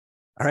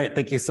All right,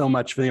 thank you so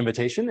much for the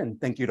invitation, and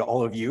thank you to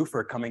all of you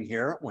for coming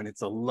here when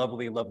it's a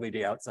lovely, lovely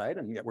day outside,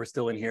 and yet we're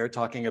still in here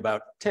talking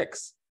about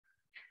ticks,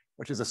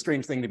 which is a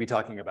strange thing to be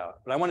talking about.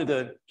 But I wanted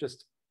to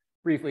just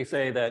briefly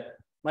say that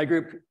my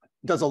group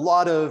does a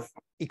lot of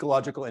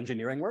ecological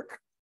engineering work,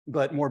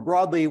 but more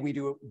broadly, we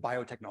do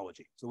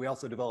biotechnology. So we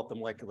also develop the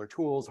molecular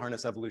tools,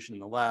 harness evolution in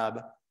the lab,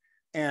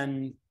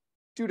 and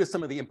due to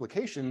some of the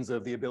implications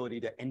of the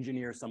ability to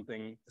engineer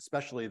something,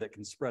 especially that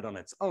can spread on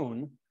its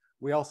own,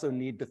 we also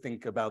need to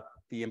think about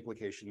the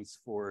implications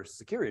for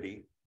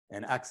security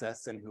and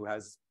access and who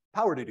has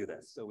power to do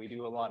this. So we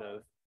do a lot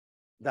of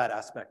that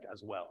aspect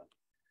as well.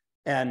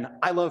 And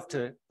I love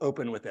to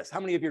open with this.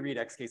 How many of you read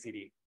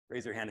XKCD?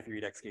 Raise your hand if you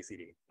read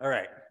XKCD. All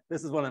right,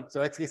 this is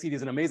so XKCD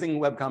is an amazing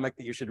webcomic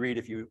that you should read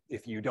if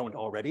you don't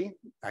already.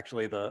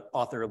 Actually, the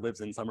author lives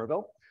in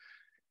Somerville.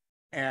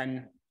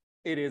 And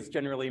it is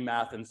generally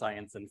math and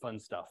science and fun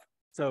stuff.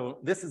 So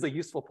this is a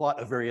useful plot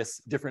of various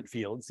different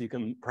fields. You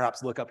can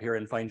perhaps look up here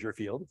and find your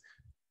field.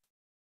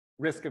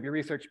 Risk of your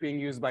research being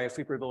used by a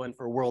supervillain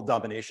for world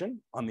domination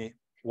on the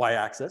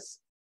y-axis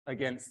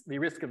against the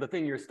risk of the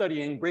thing you're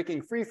studying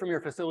breaking free from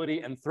your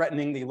facility and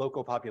threatening the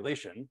local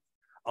population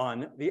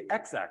on the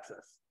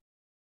x-axis.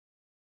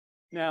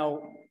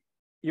 Now,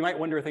 you might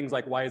wonder things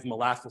like, why is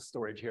molasses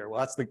storage here? Well,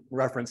 that's the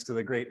reference to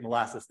the great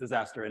molasses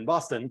disaster in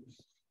Boston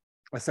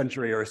a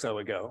century or so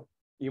ago.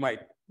 You might,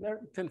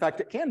 in fact,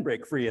 it can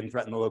break free and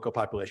threaten the local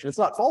population. It's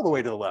not all the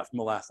way to the left,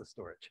 molasses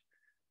storage.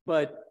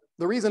 But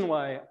the reason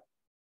why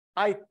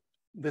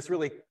this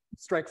really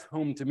strikes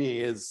home to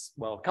me is,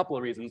 well, a couple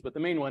of reasons, but the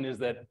main one is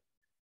that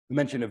the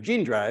mention of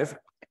gene drive.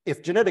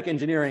 If genetic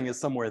engineering is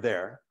somewhere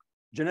there,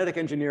 genetic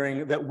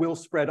engineering that will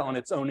spread on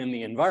its own in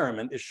the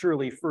environment is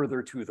surely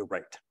further to the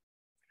right.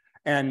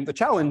 And the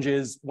challenge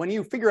is when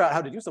you figure out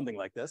how to do something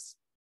like this,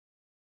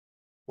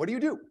 what do you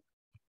do?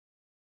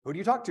 Who do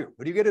you talk to?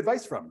 Who do you get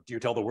advice from? Do you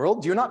tell the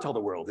world? Do you not tell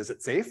the world? Is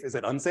it safe? Is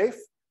it unsafe?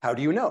 How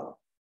do you know?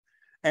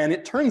 And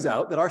it turns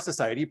out that our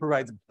society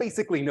provides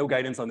basically no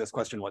guidance on this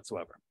question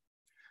whatsoever.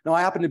 Now,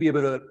 I happen to be a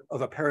bit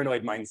of a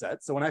paranoid mindset.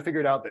 So when I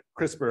figured out that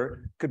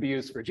CRISPR could be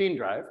used for gene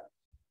drive,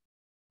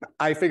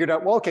 I figured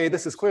out, well, okay,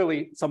 this is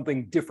clearly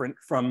something different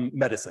from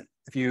medicine.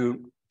 If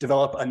you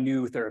develop a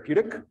new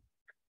therapeutic,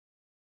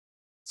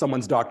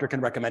 someone's doctor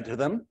can recommend it to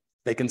them.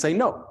 They can say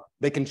no.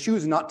 They can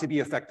choose not to be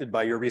affected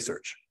by your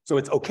research. So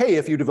it's okay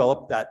if you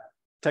develop that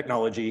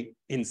technology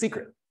in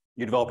secret.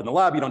 You develop in the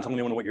lab, you don't tell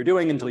anyone what you're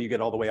doing until you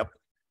get all the way up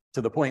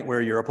to the point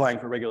where you're applying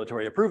for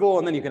regulatory approval,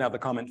 and then you can have the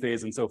comment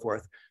phase and so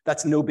forth.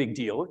 That's no big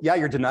deal. Yeah,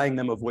 you're denying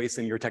them a voice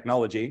in your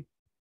technology,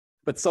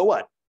 but so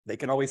what? They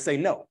can always say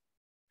no.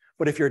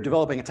 But if you're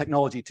developing a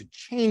technology to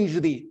change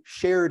the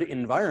shared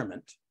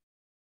environment,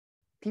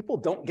 people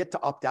don't get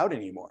to opt out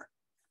anymore.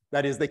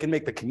 That is, they can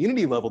make the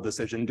community level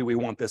decision, do we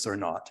want this or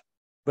not?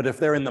 But if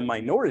they're in the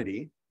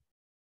minority,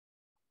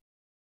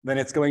 then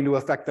it's going to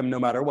affect them no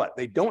matter what.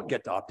 They don't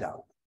get to opt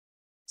out.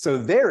 So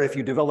there, if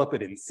you develop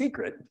it in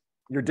secret,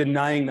 you're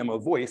denying them a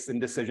voice in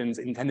decisions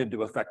intended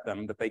to affect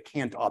them that they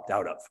can't opt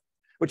out of,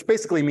 which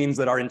basically means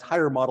that our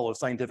entire model of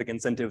scientific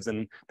incentives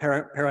and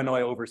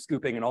paranoia over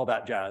scooping and all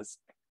that jazz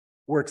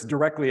works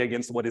directly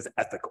against what is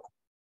ethical.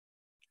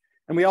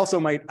 And we also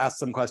might ask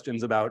some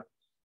questions about,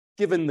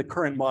 given the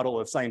current model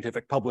of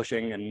scientific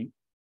publishing and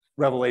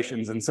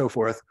revelations and so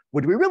forth,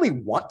 would we really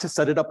want to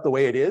set it up the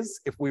way it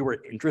is if we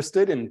were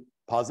interested in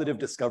positive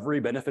discovery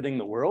benefiting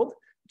the world?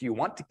 Do you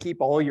want to keep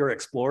all your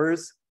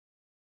explorers'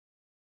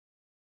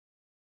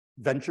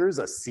 ventures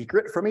a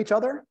secret from each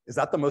other? Is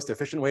that the most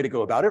efficient way to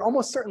go about it?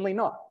 Almost certainly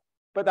not,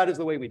 but that is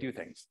the way we do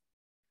things.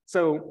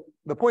 So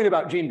the point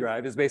about gene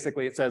drive is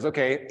basically it says,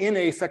 okay, in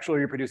a sexually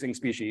reproducing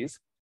species,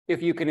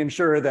 if you can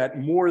ensure that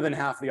more than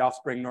half the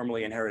offspring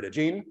normally inherit a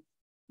gene,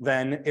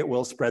 then it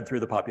will spread through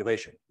the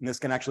population. And this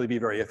can actually be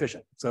very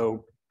efficient.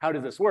 So how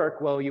does this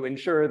work? Well, you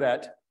ensure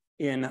that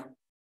in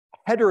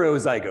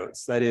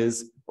heterozygotes, that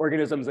is,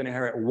 organisms that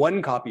inherit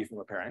one copy from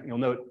a parent, you'll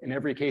note in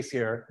every case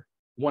here,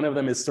 one of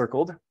them is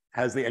circled,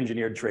 has the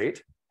engineered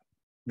trait.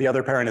 The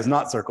other parent is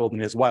not circled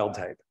and is wild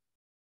type.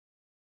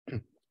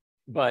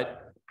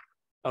 But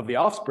of the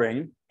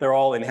offspring, they're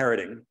all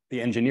inheriting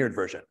the engineered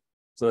version.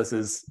 So this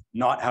is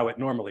not how it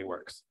normally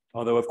works.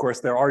 Although, of course,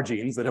 there are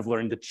genes that have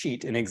learned to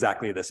cheat in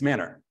exactly this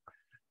manner.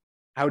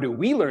 How do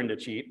we learn to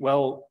cheat?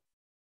 Well,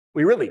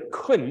 we really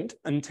couldn't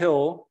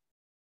until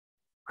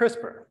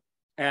CRISPR.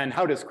 And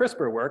how does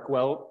CRISPR work?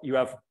 Well, you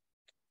have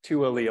two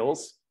alleles.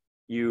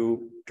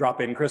 You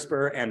drop in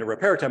CRISPR and a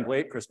repair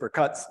template. CRISPR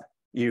cuts.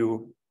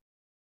 You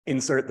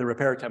insert the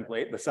repair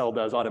template. The cell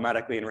does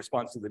automatically in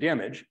response to the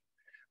damage.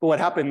 But what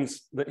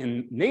happens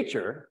in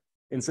nature,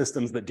 in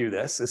systems that do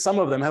this, is some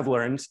of them have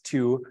learned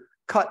to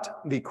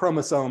cut the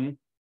chromosome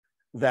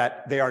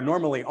that they are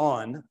normally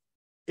on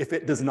if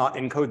it does not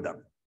encode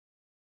them.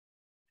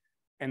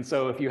 And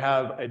so if you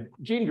have a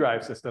gene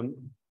drive system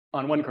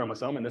on one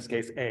chromosome, in this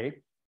case A,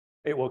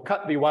 it will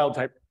cut the wild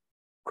type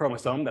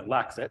chromosome that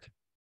lacks it,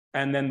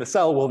 and then the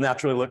cell will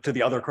naturally look to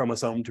the other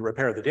chromosome to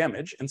repair the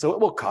damage, and so it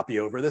will copy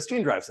over this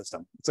gene drive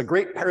system. It's a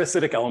great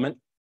parasitic element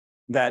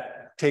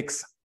that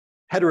takes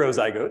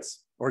heterozygotes,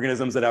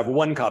 organisms that have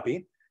one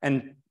copy,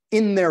 and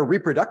in their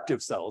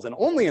reproductive cells, and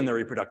only in their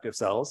reproductive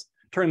cells,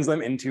 turns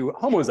them into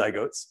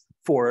homozygotes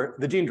for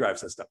the gene drive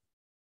system.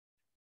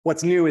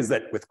 What's new is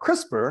that with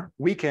CRISPR,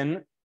 we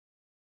can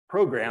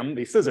program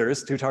the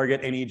scissors to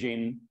target any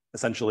gene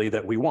essentially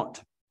that we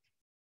want.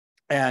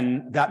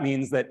 And that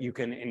means that you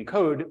can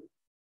encode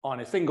on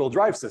a single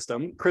drive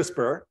system,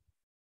 CRISPR,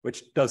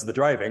 which does the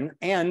driving,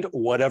 and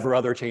whatever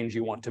other change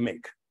you want to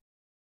make.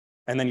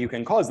 And then you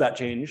can cause that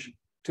change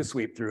to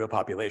sweep through a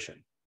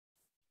population.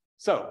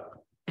 So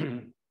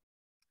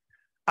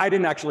I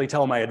didn't actually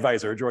tell my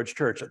advisor, George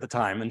Church, at the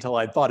time until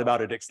I'd thought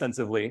about it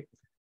extensively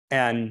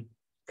and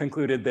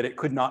concluded that it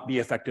could not be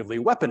effectively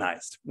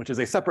weaponized, which is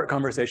a separate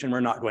conversation we're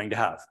not going to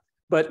have.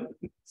 But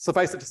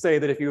suffice it to say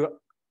that if you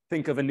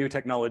think of a new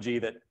technology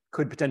that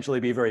could potentially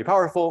be very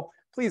powerful,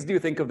 please do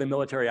think of the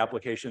military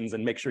applications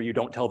and make sure you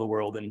don't tell the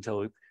world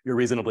until you're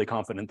reasonably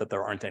confident that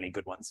there aren't any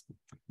good ones.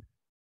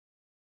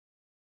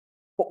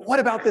 But what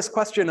about this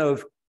question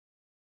of,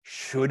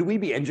 should we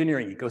be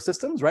engineering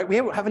ecosystems, right? We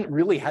haven't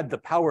really had the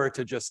power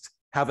to just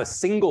have a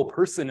single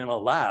person in a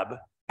lab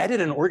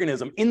edit an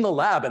organism in the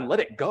lab and let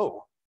it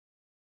go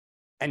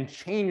and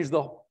change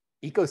the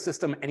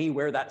ecosystem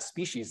anywhere that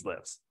species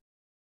lives.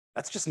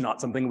 That's just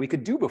not something we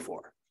could do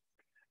before.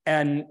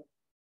 And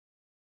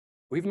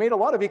we've made a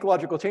lot of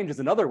ecological changes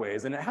in other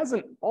ways, and it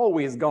hasn't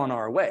always gone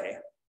our way.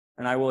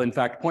 And I will, in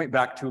fact, point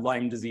back to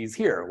Lyme disease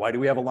here. Why do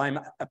we have a Lyme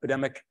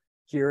epidemic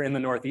here in the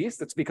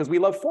Northeast? It's because we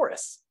love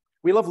forests.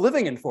 We love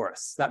living in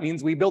forests. That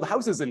means we build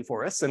houses in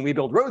forests, and we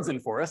build roads in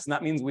forests, and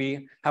that means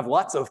we have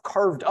lots of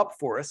carved up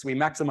forests. We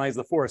maximize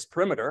the forest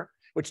perimeter,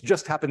 which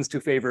just happens to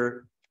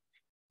favor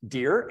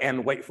deer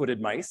and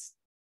white-footed mice,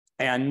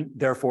 and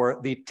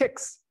therefore the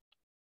ticks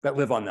that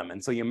live on them.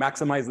 And so you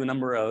maximize the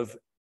number of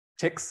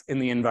ticks in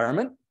the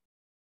environment,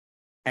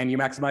 and you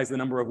maximize the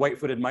number of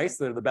white-footed mice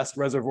that are the best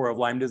reservoir of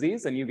Lyme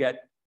disease, and you get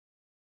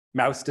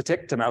mouse to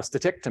tick to mouse to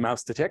tick to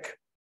mouse to tick,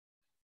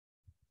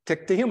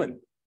 tick to human.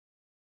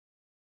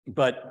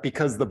 But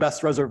because the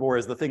best reservoir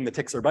is the thing the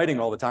ticks are biting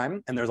all the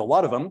time, and there's a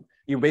lot of them,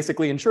 you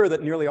basically ensure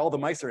that nearly all the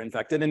mice are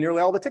infected and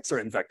nearly all the ticks are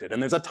infected.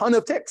 And there's a ton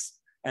of ticks.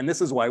 And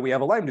this is why we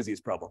have a Lyme disease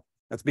problem.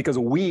 That's because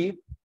we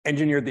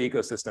engineered the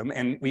ecosystem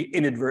and we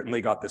inadvertently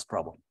got this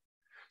problem.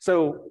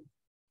 So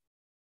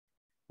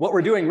what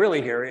we're doing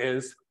really here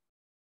is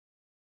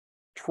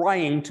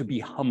trying to be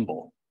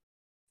humble.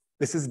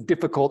 This is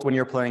difficult when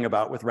you're playing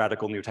about with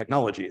radical new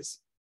technologies.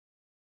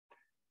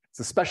 It's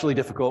especially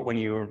difficult when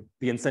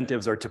the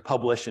incentives are to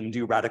publish and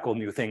do radical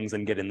new things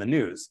and get in the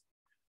news.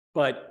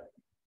 But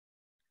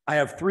I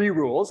have 3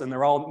 rules, and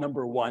they're all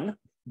number 1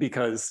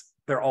 because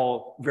they're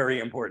all very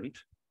important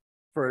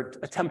for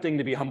attempting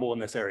to be humble in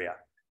this area.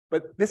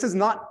 But this is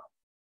not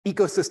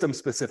ecosystem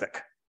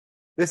specific.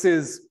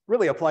 This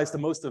really applies to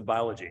most of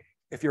biology.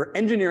 If you're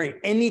engineering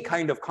any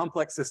kind of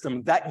complex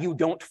system that you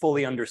don't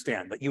fully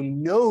understand, that you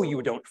know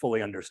you don't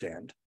fully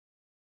understand,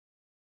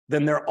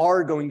 then there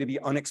are going to be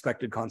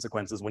unexpected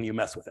consequences when you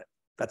mess with it.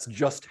 That's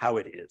just how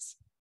it is.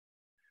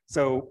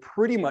 So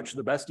pretty much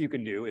the best you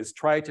can do is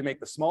try to make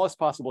the smallest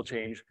possible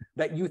change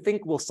that you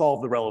think will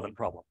solve the relevant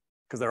problem,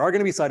 because there are going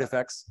to be side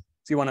effects.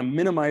 So you want to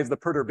minimize the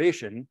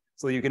perturbation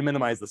so you can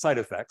minimize the side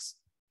effects.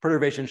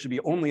 Perturbation should be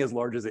only as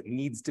large as it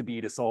needs to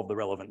be to solve the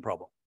relevant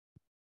problem.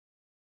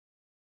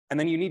 And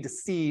then you need to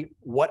see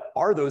what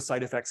are those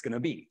side effects going to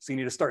be. So you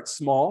need to start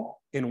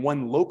small in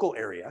one local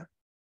area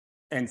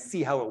and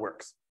see how it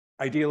works,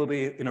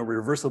 ideally in a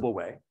reversible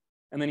way.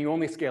 And then you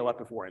only scale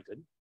up if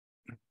warranted.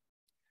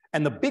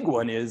 And the big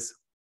one is,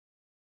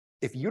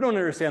 if you don't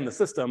understand the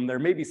system, there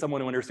may be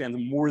someone who understands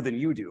more than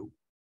you do.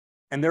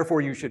 And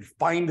therefore you should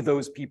find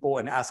those people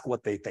and ask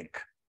what they think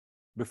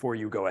before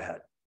you go ahead.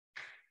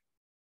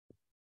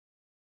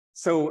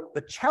 So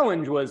the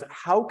challenge was,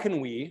 how can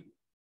we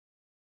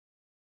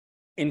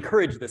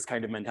encourage this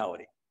kind of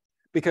mentality?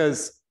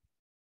 Because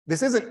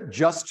this isn't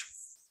just,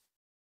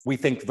 we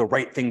think, the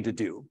right thing to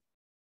do.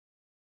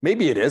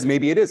 Maybe it is,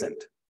 maybe it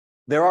isn't.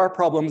 There are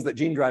problems that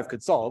gene drive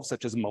could solve,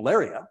 such as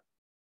malaria,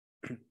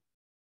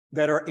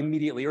 that are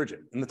immediately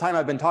urgent. In the time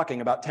I've been talking,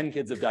 about 10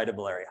 kids have died of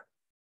malaria.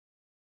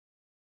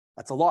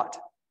 That's a lot.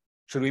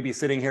 Should we be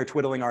sitting here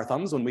twiddling our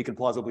thumbs when we could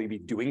plausibly be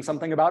doing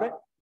something about it?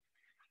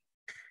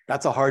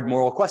 That's a hard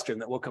moral question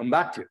that we'll come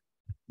back to.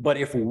 But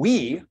if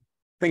we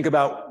think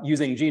about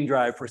using gene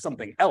drive for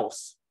something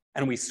else,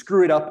 and we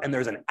screw it up and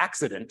there's an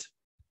accident,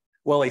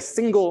 well, a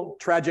single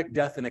tragic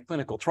death in a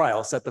clinical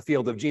trial set the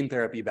field of gene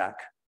therapy back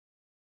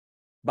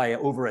by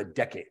over a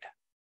decade.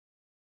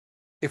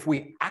 If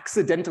we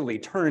accidentally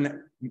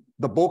turn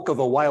the bulk of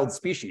a wild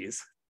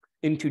species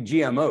into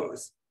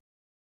GMOs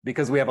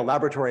because we have a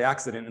laboratory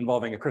accident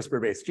involving a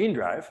CRISPR-based gene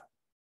drive,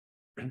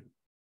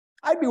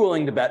 I'd be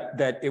willing to bet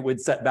that it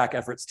would set back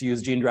efforts to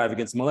use gene drive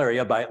against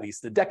malaria by at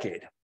least a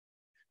decade.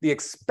 The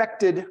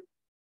expected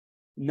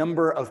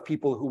number of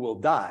people who will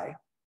die,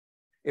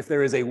 if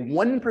there is a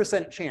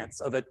 1%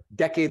 chance of a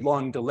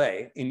decade-long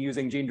delay in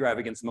using gene drive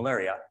against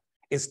malaria,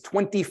 is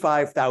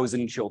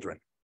 25,000 children.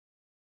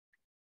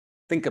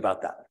 Think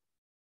about that.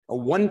 A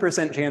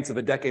 1% chance of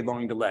a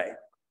decade-long delay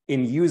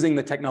in using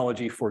the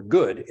technology for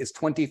good is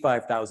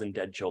 25,000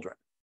 dead children,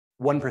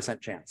 1%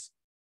 chance.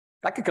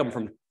 That could come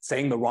from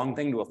saying the wrong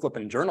thing to a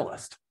flippant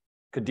journalist,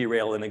 could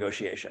derail the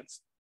negotiations.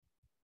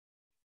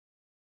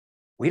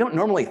 We don't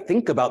normally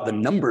think about the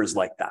numbers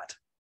like that.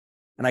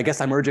 And I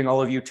guess I'm urging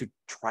all of you to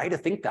try to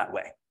think that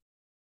way.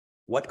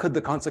 What could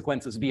the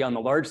consequences be on the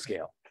large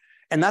scale?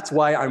 And that's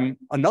why I'm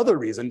another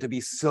reason to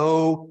be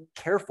so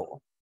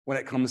careful when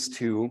it comes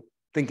to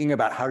thinking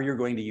about how you're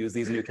going to use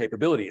these new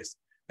capabilities.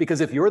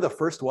 Because if you're the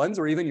first ones,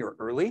 or even you're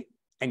early,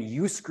 and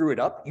you screw it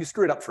up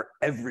for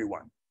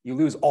everyone. You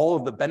lose all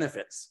of the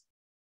benefits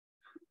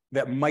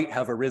that might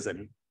have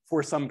arisen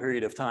for some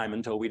period of time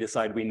until we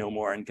decide we know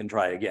more and can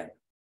try again.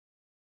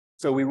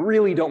 So we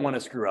really don't want to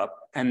screw up.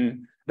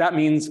 And that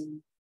means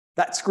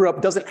that screw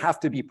up doesn't have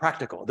to be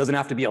practical. It doesn't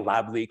have to be a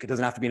lab leak. It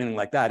doesn't have to be anything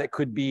like that. It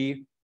could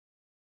be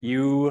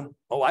you,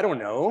 I don't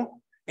know,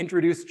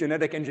 introduce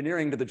genetic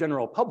engineering to the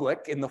general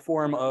public in the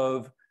form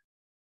of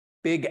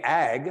big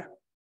ag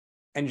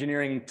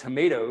engineering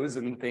tomatoes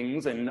and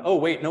things. And oh,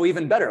 wait, no,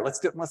 even better.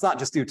 Let's not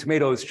just do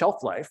tomatoes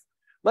shelf life.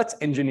 Let's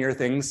engineer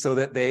things so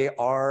that they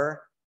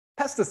are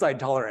pesticide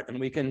tolerant and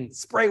we can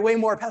spray way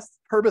more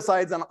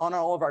herbicides on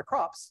all of our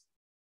crops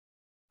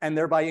and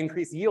thereby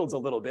increase yields a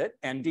little bit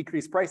and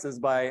decrease prices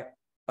by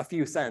a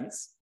few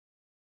cents.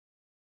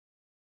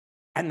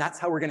 And that's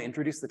how we're going to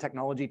introduce the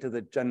technology to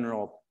the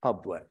general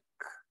public.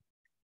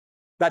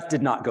 That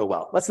did not go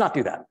well. Let's not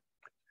do that.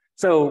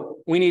 So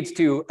we need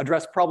to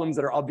address problems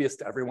that are obvious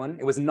to everyone.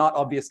 It was not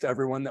obvious to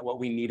everyone that what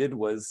we needed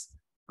was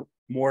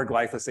more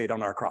glyphosate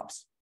on our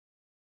crops.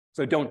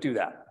 So don't do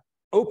that.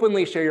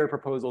 Openly share your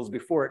proposals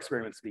before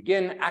experiments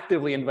begin,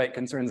 actively invite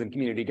concerns and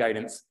community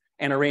guidance,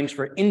 and arrange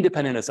for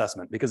independent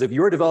assessment. Because if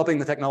you're developing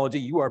the technology,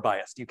 you are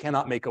biased. You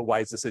cannot make a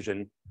wise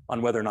decision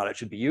on whether or not it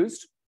should be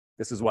used.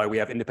 This is why we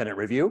have independent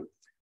review.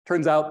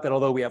 Turns out that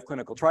although we have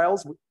clinical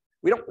trials,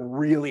 we don't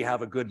really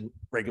have a good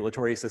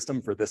regulatory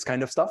system for this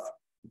kind of stuff.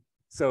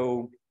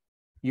 So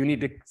you need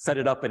to set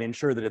it up and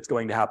ensure that it's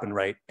going to happen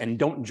right. And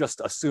don't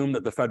just assume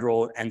that the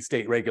federal and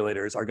state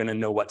regulators are going to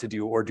know what to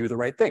do or do the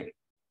right thing.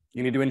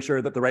 You need to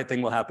ensure that the right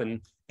thing will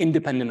happen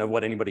independent of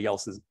what anybody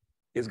else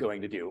is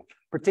going to do,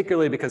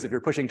 particularly because if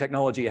you're pushing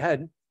technology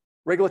ahead,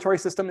 regulatory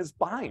system is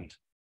behind.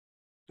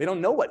 They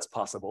don't know what's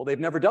possible. They've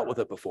never dealt with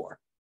it before.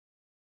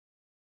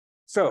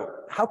 So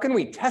how can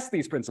we test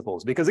these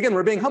principles? Because again,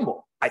 we're being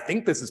humble. I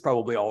think this is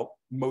probably all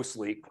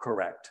mostly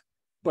correct,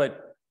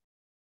 but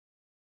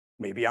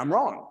maybe I'm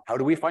wrong. How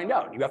do we find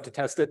out? You have to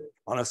test it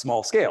on a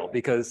small scale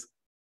because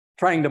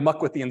trying to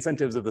muck with the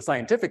incentives of the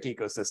scientific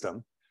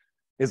ecosystem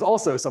is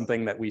also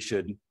something that we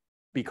should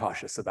be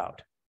cautious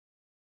about.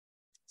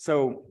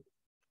 So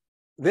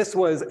this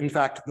was, in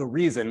fact, the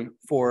reason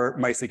for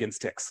Mice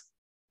Against Ticks.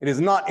 It is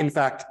not, in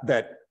fact,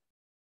 that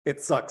it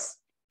sucks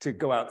to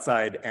go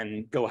outside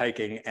and go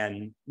hiking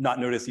and not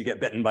notice you get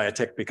bitten by a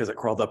tick because it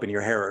crawled up in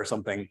your hair or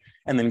something,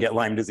 and then get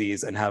Lyme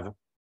disease and have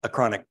a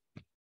chronic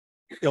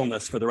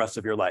illness for the rest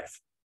of your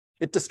life.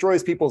 It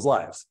destroys people's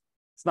lives.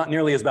 It's not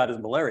nearly as bad as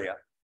malaria,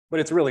 but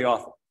it's really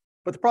awful.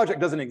 But the project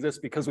doesn't exist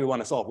because we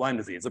want to solve Lyme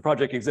disease. The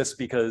project exists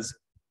because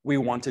we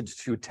wanted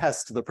to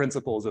test the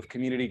principles of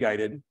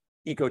community-guided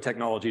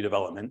eco-technology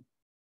development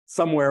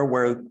somewhere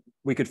where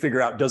we could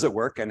figure out, does it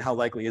work and how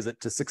likely is it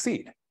to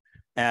succeed?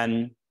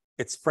 And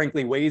it's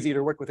frankly way easier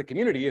to work with a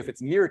community if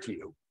it's near to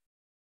you.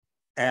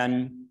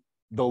 And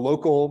the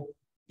local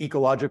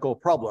ecological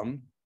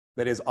problem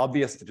that is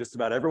obvious to just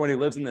about everyone who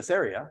lives in this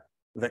area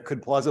that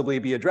could plausibly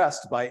be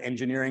addressed by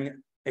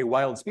engineering a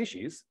wild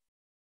species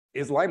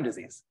is Lyme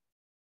disease.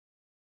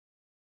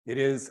 It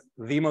is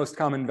the most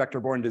common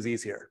vector-borne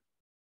disease here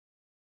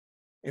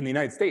in the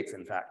United States,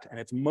 in fact, and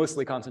it's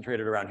mostly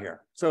concentrated around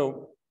here.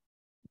 So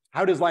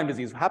how does Lyme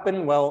disease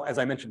happen? Well, as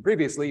I mentioned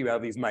previously, you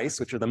have these mice,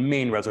 which are the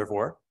main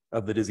reservoir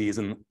of the disease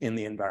in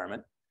the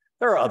environment.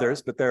 There are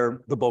others, but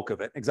they're the bulk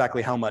of it.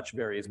 Exactly how much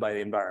varies by the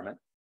environment.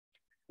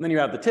 And then you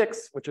have the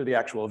ticks, which are the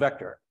actual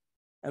vector.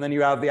 And then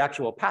you have the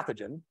actual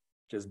pathogen,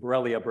 which is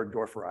Borrelia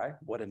burgdorferi,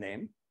 what a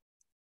name.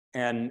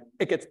 And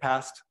it gets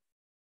passed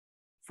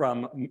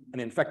from an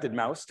infected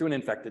mouse to an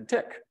infected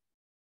tick.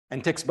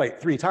 And ticks bite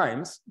 3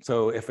 times.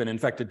 So if an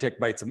infected tick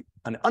bites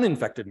an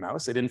uninfected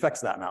mouse, it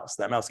infects that mouse.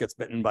 That mouse gets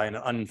bitten by an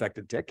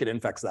uninfected tick, it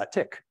infects that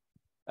tick.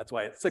 That's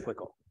why it's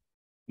cyclical.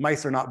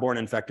 Mice are not born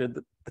infected.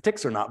 The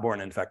ticks are not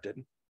born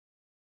infected.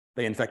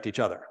 They infect each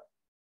other.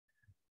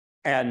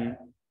 And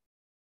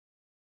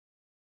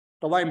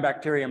the Lyme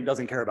bacterium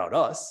doesn't care about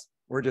us.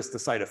 We're just a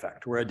side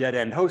effect. We're a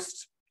dead-end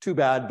host. Too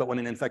bad, but when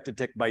an infected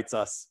tick bites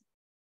us,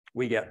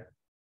 we get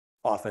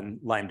often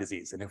Lyme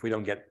disease. And if we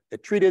don't get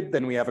it treated,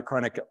 then we have a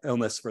chronic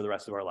illness for the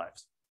rest of our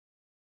lives.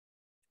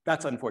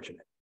 That's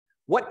unfortunate.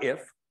 What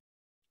if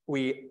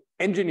we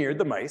engineered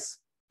the mice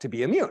to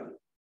be immune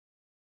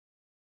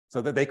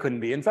so that they couldn't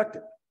be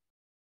infected?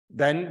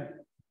 Then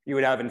you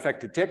would have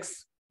infected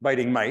ticks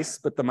biting mice,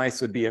 but the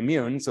mice would be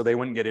immune, so they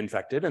wouldn't get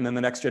infected. And then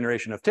the next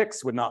generation of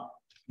ticks would not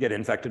get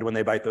infected when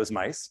they bite those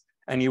mice.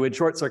 And you would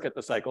short circuit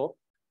the cycle,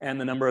 and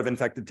the number of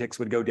infected ticks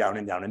would go down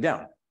and down and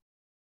down.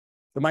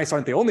 The mice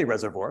aren't the only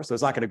reservoir, so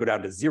it's not going to go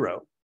down to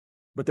 0.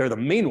 but they're the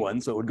main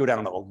ones, so it would go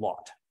down a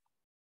lot.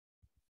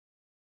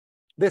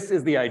 This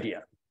is the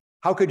idea.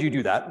 How could you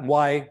do that?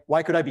 Why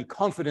could I be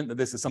confident that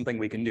this is something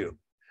we can do?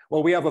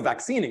 Well, we have a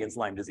vaccine against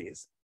Lyme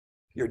disease.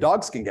 Your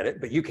dogs can get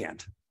it, but you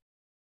can't,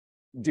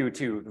 due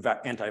to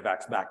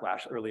anti-vax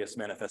backlash, earliest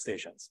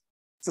manifestations.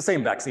 It's the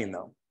same vaccine,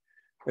 though.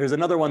 There's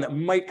another one that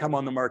might come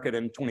on the market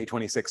in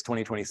 2026,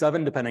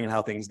 2027, depending on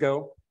how things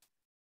go.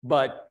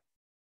 But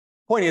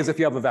point is, if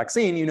you have a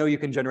vaccine, you know you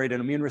can generate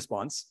an immune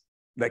response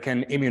that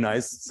can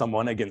immunize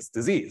someone against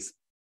disease.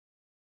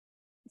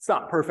 It's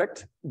not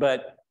perfect,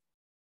 but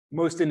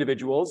most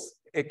individuals,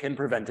 it can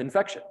prevent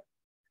infection.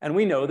 And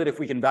we know that if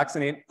we can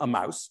vaccinate a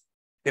mouse,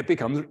 it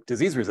becomes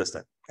disease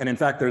resistant. And in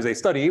fact, there's a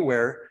study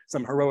where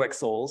some heroic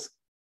souls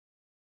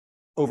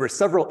over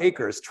several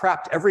acres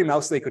trapped every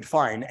mouse they could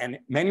find and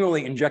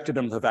manually injected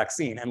them with the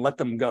vaccine and let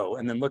them go,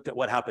 and then looked at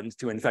what happened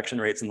to infection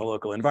rates in the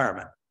local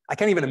environment. I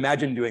can't even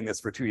imagine doing this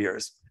for 2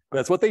 years, but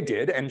that's what they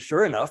did. And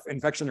sure enough,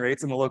 infection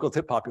rates in the local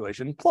tip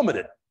population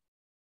plummeted.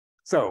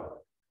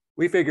 So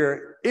we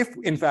figure if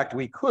in fact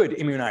we could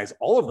immunize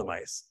all of the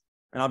mice,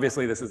 and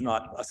obviously this is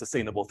not a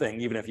sustainable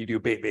thing, even if you do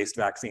bait-based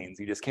vaccines,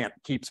 you just can't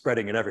keep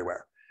spreading it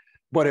everywhere.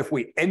 But if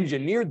we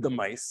engineered the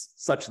mice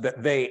such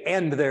that they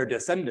and their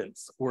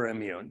descendants were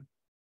immune,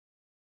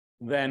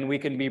 then we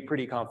can be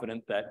pretty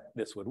confident that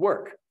this would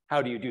work.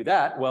 How do you do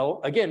that?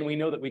 Well, again, we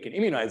know that we can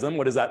immunize them.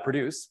 What does that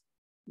produce?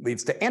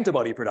 Leads to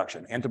antibody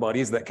production,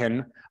 antibodies that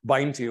can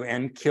bind to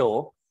and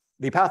kill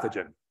the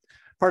pathogen.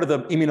 Part of the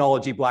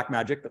immunology black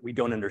magic that we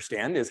don't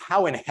understand is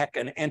how in heck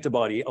an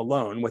antibody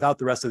alone, without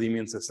the rest of the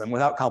immune system,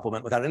 without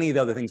complement, without any of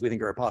the other things we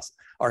think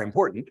are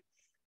important,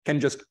 can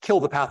just kill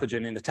the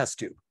pathogen in a test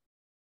tube.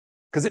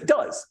 Because it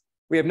does.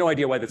 We have no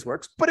idea why this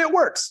works, but it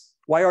works.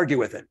 Why argue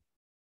with it?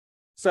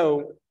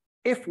 So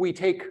if we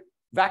take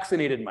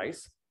vaccinated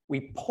mice,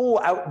 we pull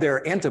out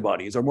their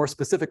antibodies, or more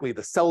specifically,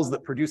 the cells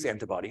that produce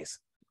antibodies,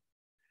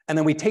 and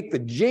then we take the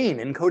gene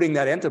encoding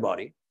that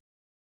antibody,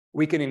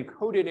 we can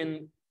encode it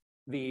in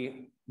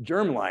the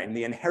germline,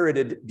 the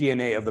inherited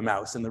DNA of the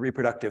mouse in the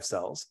reproductive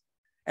cells.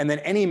 And then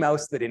any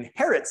mouse that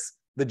inherits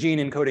the gene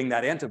encoding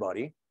that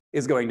antibody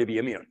is going to be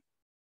immune.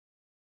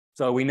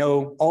 So we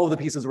know all of the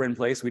pieces were in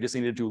place. We just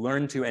needed to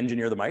learn to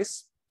engineer the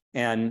mice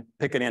and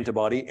pick an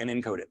antibody and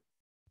encode it.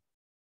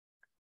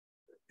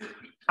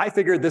 I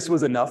figured this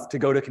was enough to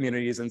go to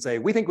communities and say,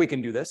 we think we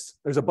can do this.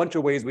 There's a bunch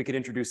of ways we could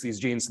introduce these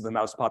genes to the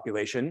mouse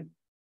population.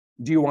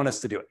 Do you want us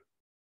to do it?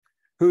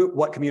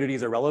 What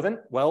communities are relevant?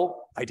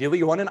 Well, ideally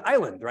you want an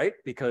island, right?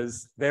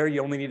 Because there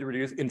you only need to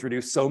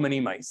introduce so many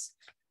mice.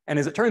 And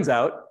as it turns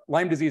out,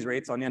 Lyme disease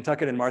rates on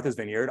Nantucket and Martha's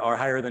Vineyard are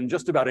higher than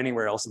just about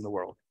anywhere else in the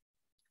world.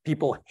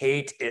 People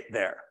hate it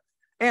there.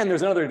 And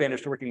there's another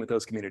advantage to working with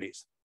those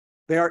communities.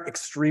 They are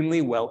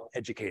extremely well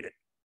educated.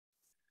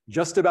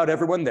 Just about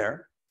everyone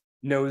there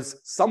knows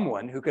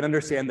someone who can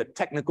understand the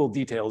technical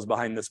details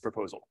behind this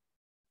proposal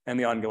and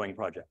the ongoing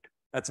project.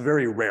 That's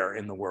very rare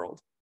in the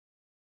world.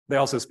 They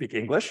also speak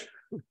English,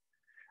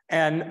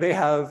 and they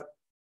have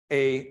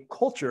a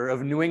culture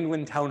of New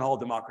England town hall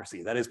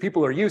democracy. That is,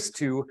 people are used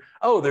to,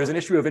 oh, there's an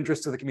issue of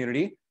interest to the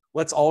community.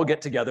 Let's all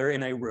get together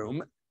in a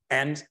room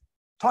and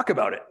talk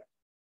about it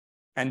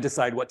and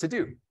decide what to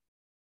do.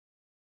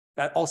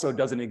 That also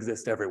doesn't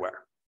exist everywhere.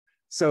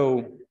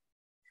 So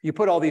you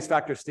put all these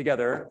factors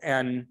together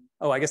and,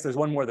 oh, I guess there's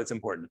one more that's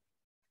important.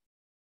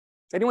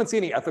 Anyone see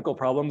any ethical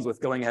problems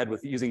with going ahead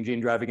with using gene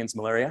drive against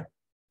malaria?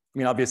 I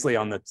mean, obviously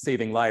on the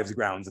saving lives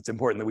grounds, it's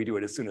important that we do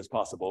it as soon as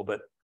possible,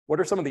 but what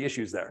are some of the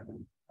issues there?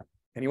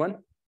 Anyone?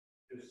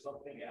 There's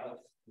something else,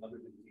 another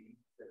disease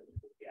that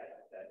we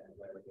get that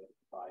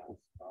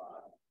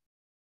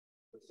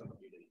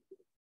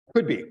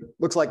could be.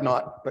 Looks like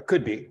not, but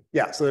could be.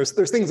 Yeah, so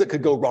there's things that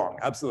could go wrong,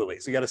 absolutely.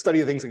 So you got to study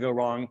the things that go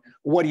wrong.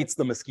 What eats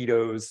the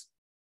mosquitoes?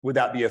 Would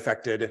that be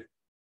affected?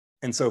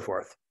 And so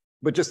forth.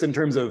 But just in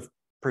terms of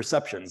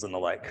perceptions and the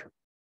like.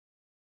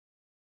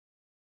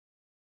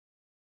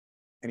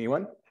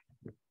 Anyone?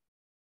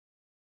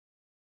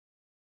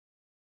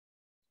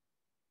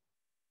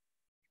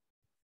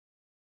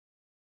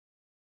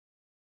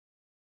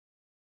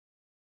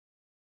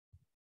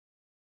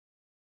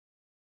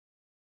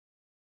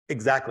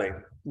 Exactly.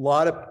 A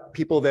lot of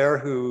people there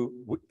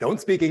who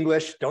don't speak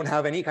English, don't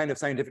have any kind of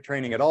scientific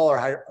training at all,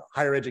 or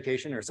higher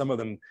education, or some of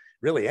them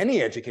really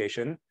any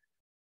education,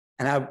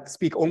 and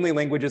speak only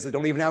languages that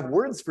don't even have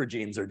words for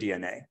genes or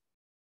DNA.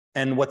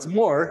 And what's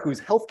more, whose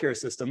healthcare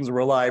systems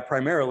rely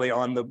primarily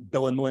on the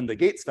Bill and Melinda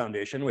Gates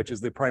Foundation, which is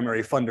the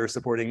primary funder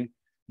supporting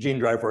gene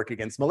drive work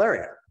against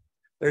malaria.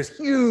 There's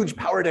huge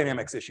power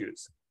dynamics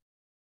issues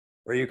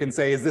where you can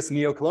say, is this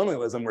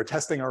neocolonialism? We're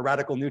testing our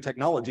radical new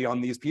technology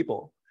on these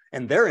people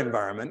and their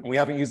environment, and we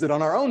haven't used it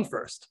on our own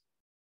first.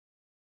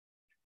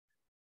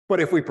 But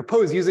if we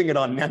propose using it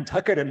on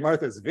Nantucket and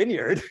Martha's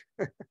Vineyard,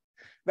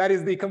 that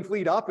is the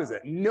complete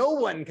opposite. No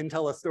one can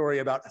tell a story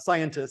about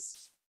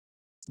scientists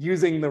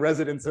using the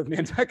residents of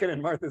Nantucket and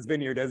Martha's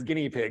Vineyard as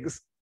guinea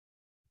pigs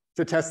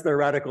to test their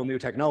radical new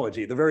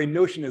technology. The very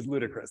notion is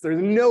ludicrous.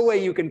 There's no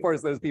way you can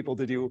force those people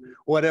to do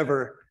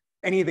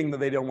anything that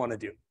they don't want to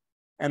do.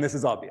 And this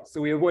is obvious.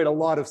 So we avoid a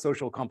lot of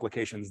social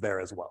complications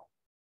there as well.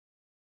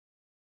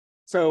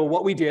 So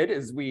what we did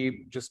is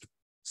we just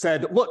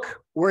said,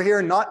 look, we're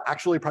here not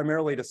actually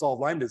primarily to solve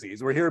Lyme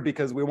disease. We're here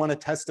because we want to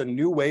test a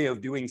new way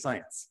of doing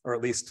science, or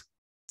at least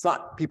it's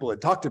not people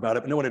had talked about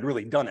it, but no one had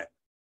really done it.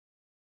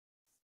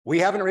 We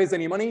haven't raised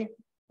any money.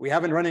 We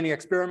haven't run any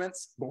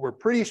experiments, but we're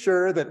pretty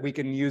sure that we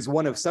can use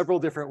one of several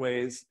different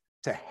ways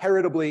to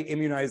heritably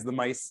immunize the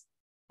mice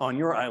on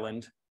your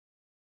island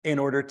in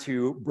order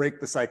to break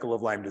the cycle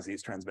of Lyme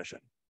disease transmission.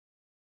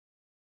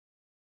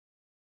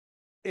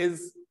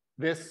 Is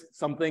this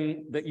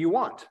something that you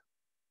want?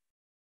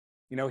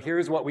 You know,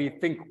 here's what we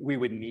think we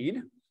would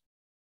need.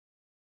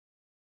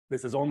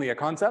 This is only a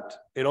concept.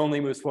 It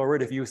only moves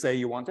forward if you say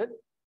you want it.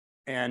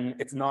 And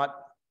it's not,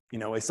 you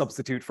know, a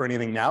substitute for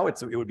anything now.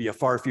 It would be a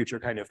far future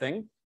kind of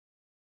thing.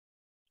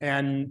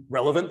 And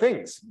relevant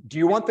things. Do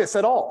you want this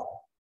at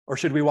all? Or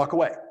should we walk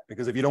away?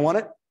 Because if you don't want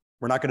it,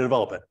 we're not going to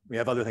develop it. We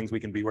have other things we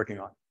can be working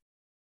on.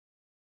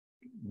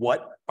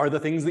 What are the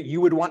things that you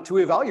would want to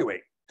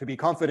evaluate to be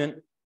confident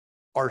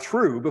are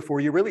true before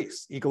you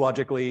release,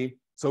 ecologically,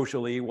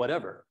 socially,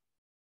 whatever?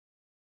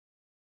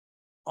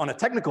 On a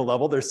technical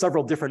level, there's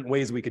several different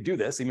ways we could do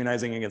this: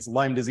 immunizing against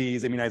Lyme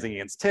disease, immunizing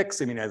against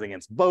ticks, immunizing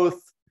against both,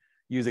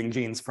 using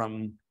genes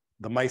from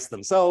the mice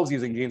themselves,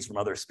 using genes from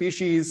other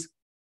species.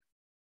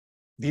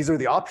 These are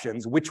the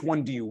options. Which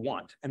one do you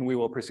want? And we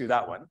will pursue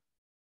that one.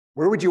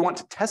 Where would you want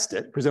to test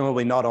it?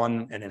 Presumably not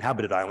on an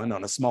inhabited island,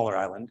 on a smaller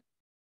island,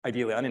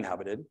 ideally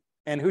uninhabited.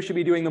 And who should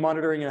be doing the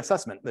monitoring and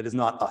assessment that is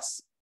not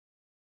us?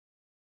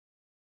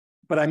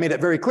 But I made it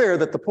very clear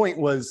that the point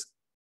was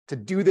to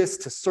do this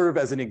to serve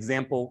as an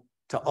example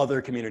to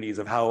other communities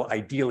of how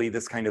ideally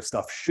this kind of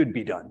stuff should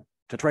be done,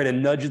 to try to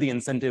nudge the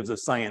incentives of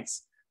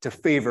science to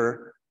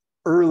favor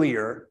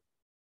earlier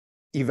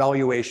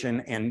evaluation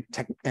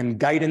and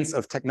guidance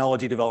of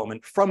technology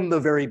development from the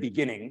very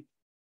beginning,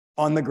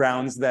 on the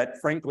grounds that,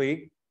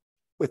 frankly,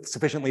 with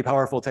sufficiently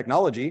powerful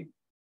technology,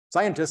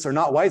 scientists are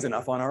not wise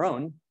enough on our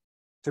own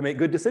to make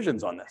good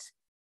decisions on this.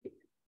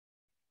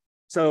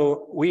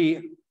 So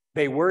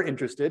they were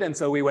interested, and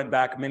so we went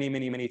back many,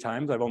 many, many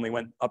times. I've only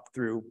went up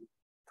through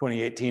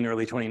 2018,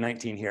 early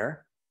 2019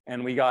 here,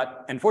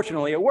 and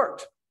fortunately it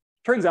worked.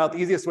 Turns out the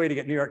easiest way to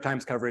get New York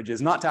Times coverage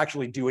is not to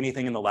actually do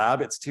anything in the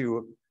lab, it's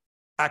to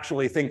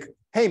actually think,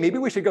 hey, maybe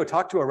we should go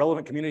talk to a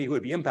relevant community who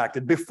would be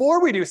impacted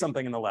before we do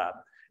something in the lab.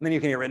 And then you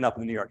can get written up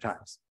in the New York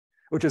Times,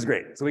 which is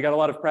great. So we got a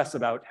lot of press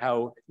about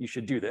how you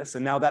should do this.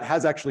 And now that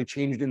has actually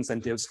changed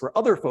incentives for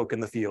other folk in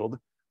the field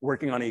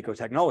working on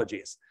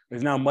eco-technologies.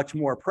 There's now much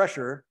more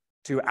pressure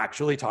to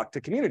actually talk to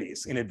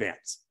communities in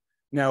advance.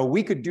 Now,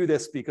 we could do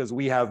this because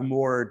we have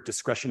more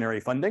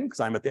discretionary funding, because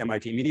I'm at the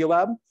MIT Media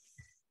Lab.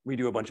 We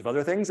do a bunch of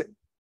other things.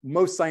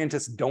 Most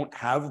scientists don't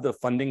have the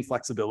funding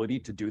flexibility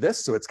to do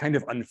this, so it's kind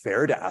of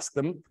unfair to ask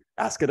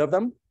it of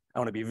them. I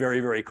want to be very,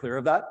 very clear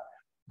of that.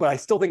 But I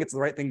still think it's the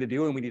right thing to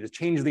do, and we need to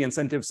change the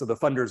incentives so the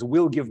funders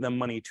will give them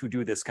money to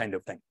do this kind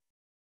of thing.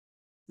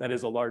 That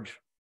is a large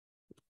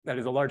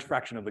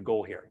fraction of the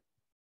goal here.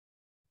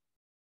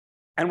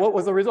 And what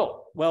was the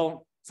result?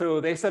 Well,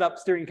 so they set up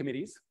steering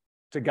committees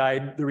to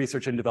guide the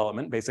research and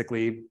development,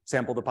 basically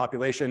sample the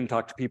population,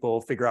 talk to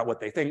people, figure out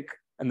what they think,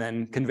 and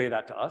then convey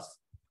that to us.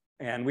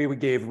 And we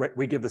give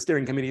the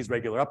steering committees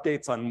regular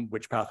updates on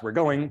which path we're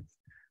going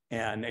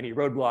and any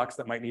roadblocks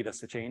that might need us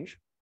to change.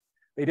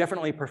 They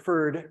definitely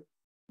preferred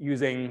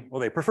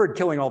they preferred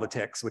killing all the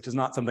ticks, which is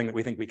not something that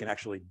we think we can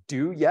actually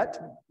do yet.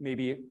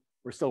 Maybe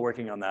we're still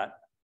working on that.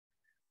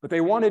 But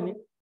they wanted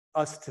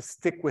us to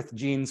stick with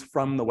genes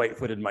from the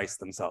white-footed mice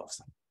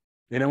themselves.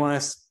 They didn't want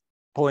us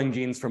pulling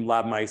genes from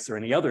lab mice or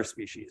any other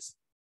species.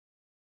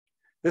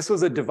 This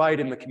was a divide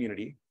in the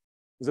community.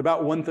 It was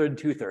about 1/3,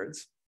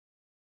 2/3.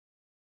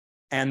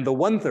 And the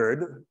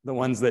 1/3, the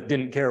ones that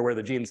didn't care where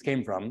the genes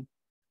came from,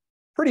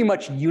 pretty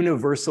much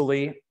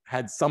universally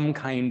had some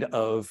kind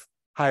of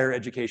higher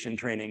education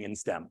training in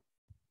STEM.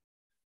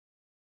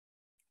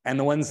 And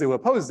the ones who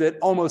opposed it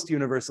almost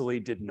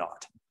universally did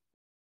not.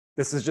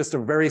 This is just a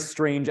very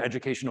strange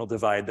educational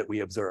divide that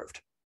we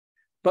observed.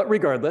 But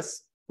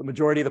regardless, the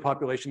majority of the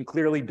population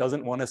clearly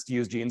doesn't want us to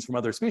use genes from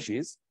other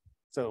species.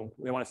 So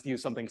they want us to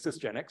use something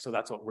cisgenic, so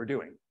that's what we're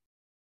doing.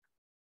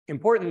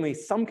 Importantly,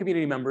 some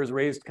community members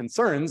raised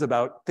concerns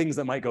about things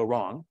that might go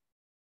wrong.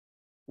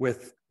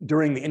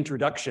 During the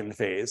introduction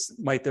phase,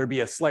 might there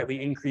be a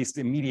slightly increased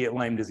immediate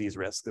Lyme disease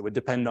risk that would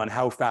depend on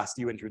how fast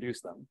you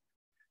introduce them,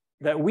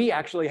 that we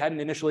actually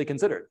hadn't initially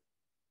considered.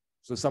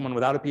 So someone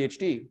without a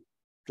PhD,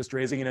 just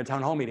raising in a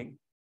town hall meeting,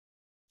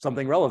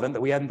 something relevant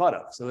that we hadn't thought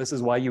of. So this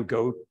is why you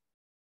go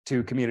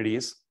to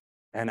communities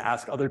and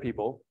ask other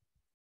people,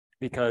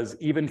 because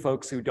even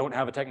folks who don't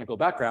have a technical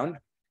background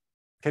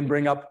can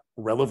bring up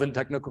relevant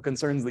technical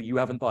concerns that you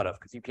haven't thought of,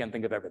 because you can't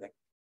think of everything.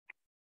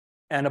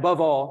 And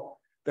above all,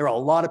 there are a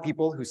lot of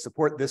people who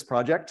support this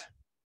project,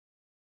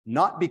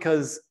 not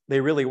because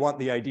they really want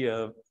the idea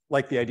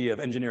of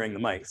engineering the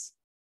mice.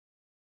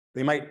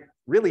 They might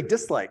really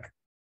dislike,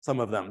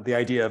 some of them, the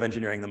idea of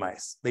engineering the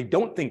mice. They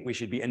don't think we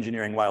should be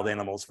engineering wild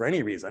animals for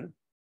any reason.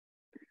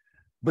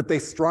 but they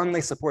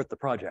strongly support the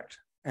project.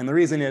 And the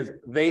reason is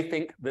they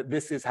think that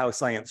this is how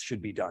science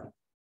should be done.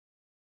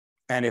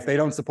 And if they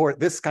don't support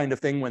this kind of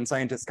thing when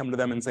scientists come to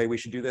them and say, we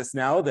should do this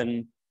now,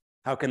 then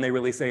how can they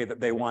really say that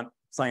they want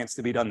science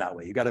to be done that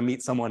way? You got to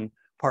meet someone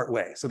part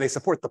way. So they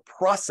support the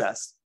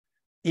process,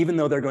 even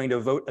though they're going to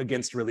vote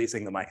against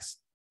releasing the mice.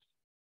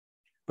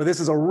 But this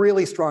is a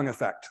really strong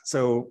effect.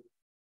 So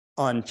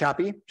on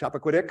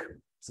Chappaquiddick,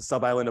 it's a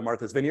sub-island of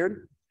Martha's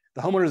Vineyard,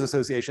 the homeowners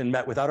association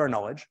met without our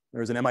knowledge.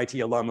 There was an MIT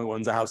alum who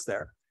owns a house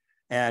there.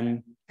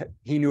 And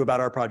he knew about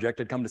our project,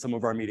 had come to some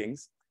of our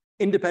meetings,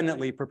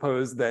 independently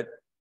proposed that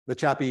the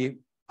Chappie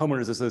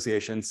Homeowners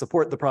Association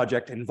support the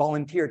project and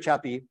volunteer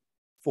Chappie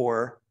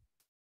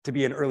to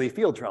be an early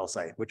field trial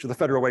site, which the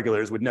federal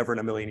regulators would never in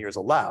a million years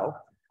allow,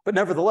 but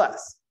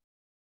nevertheless.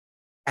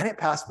 And it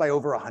passed by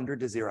over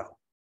 100 to 0.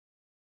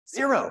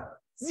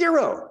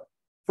 0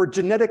 for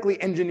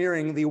genetically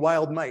engineering the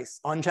wild mice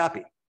on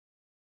Chappie.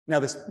 Now,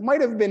 this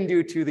might have been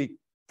due to the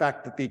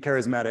fact that the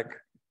charismatic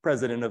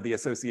president of the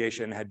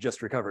association had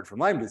just recovered from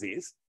Lyme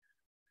disease.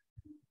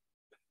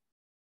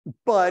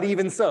 But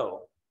even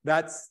so,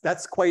 that's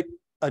quite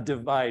a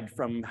divide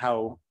from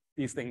how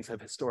these things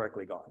have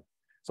historically gone.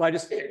 So I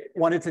just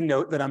wanted to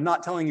note that I'm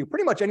not telling you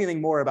pretty much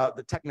anything more about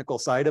the technical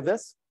side of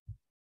this,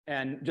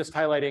 and just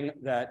highlighting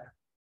that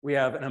we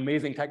have an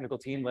amazing technical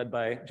team led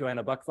by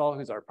Joanna Buckthal,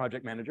 who's our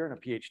project manager and a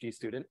PhD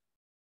student,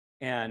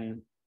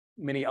 and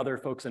many other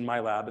folks in my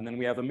lab. And then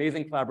we have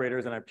amazing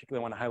collaborators, and I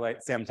particularly want to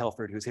highlight Sam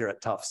Telford, who's here at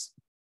Tufts,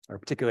 or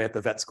particularly at the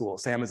vet school.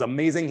 Sam is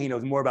amazing. He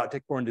knows more about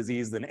tick-borne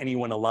disease than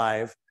anyone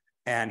alive,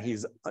 and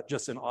he's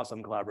just an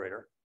awesome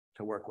collaborator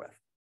to work with.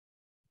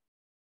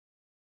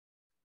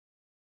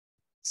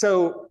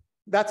 So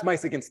that's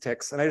mice against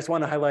ticks. And I just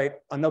want to highlight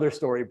another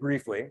story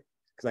briefly,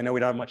 because I know we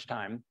don't have much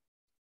time.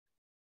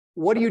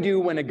 What do you do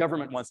when a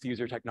government wants to use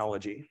your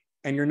technology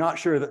and you're not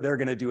sure that they're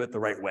going to do it the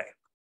right way?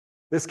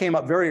 This came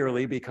up very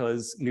early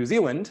because New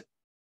Zealand,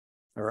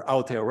 or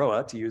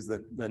Aotearoa, to use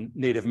the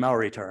native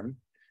Maori term,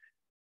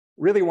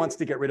 really wants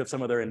to get rid of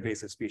some of their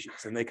invasive species.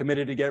 And they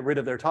committed to get rid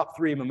of their top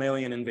 3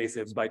 mammalian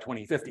invasives by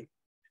 2050.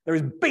 There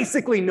is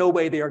basically no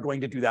way they are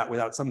going to do that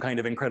without some kind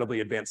of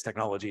incredibly advanced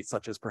technology,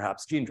 such as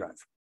perhaps gene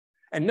drive.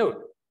 And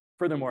note,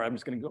 furthermore, I'm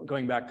just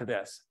going back to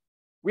this.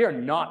 We are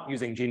not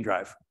using gene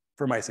drive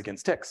for mice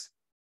against ticks.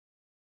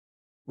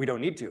 We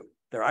don't need to.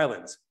 They're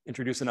islands.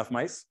 Introduce enough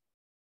mice,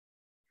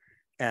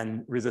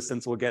 and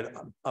resistance will get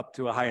up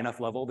to a high enough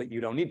level that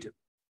you don't need to.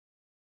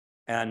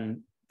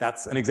 And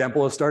that's an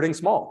example of starting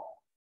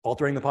small,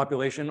 altering the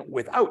population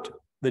without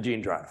the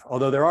gene drive.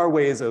 Although there are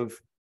ways of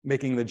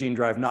making the gene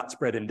drive not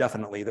spread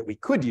indefinitely that we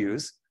could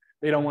use.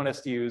 They don't want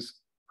us to use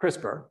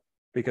CRISPR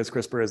because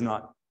CRISPR is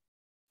not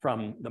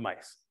from the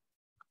mice.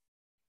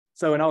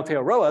 So in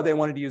Aotearoa, they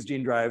wanted to use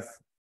gene drive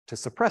to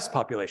suppress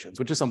populations,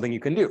 which is something you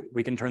can do.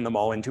 We can turn them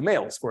all into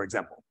males, for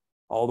example.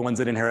 All the ones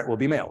that inherit will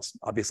be males.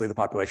 Obviously, the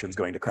population is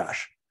going to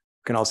crash.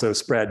 You can also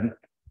spread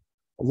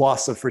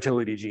loss of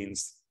fertility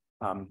genes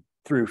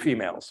through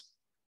females.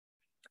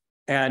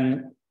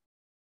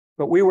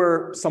 But we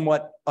were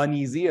somewhat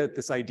uneasy at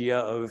this idea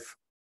of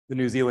the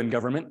New Zealand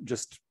government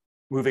just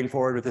moving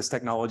forward with this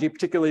technology,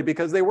 particularly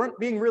because they weren't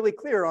being really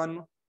clear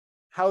on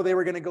how they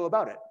were going to go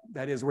about it.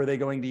 That is, were they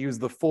going to use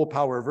the full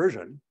power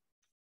version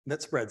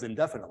that spreads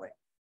indefinitely?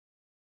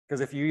 Because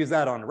if you use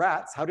that on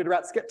rats, how did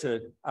rats get to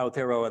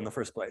Aotearoa in the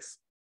first place?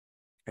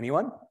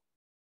 Anyone?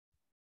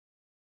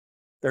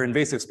 They're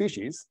invasive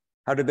species.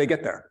 How did they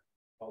get there?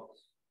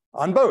 Boats.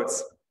 On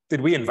boats.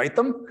 Did we invite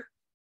them?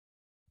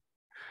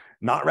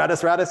 Not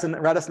Rattus rattus and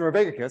Rattus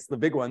norvegicus, the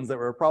big ones that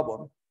were a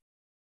problem.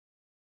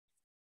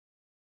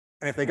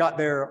 And if they got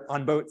there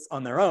on boats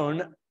on their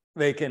own,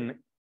 they can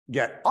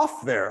get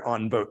off there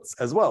on boats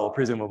as well,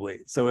 presumably.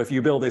 So if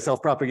you build a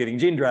self-propagating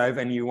gene drive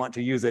and you want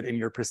to use it in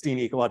your pristine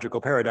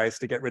ecological paradise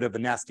to get rid of the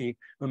nasty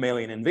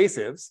mammalian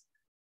invasives,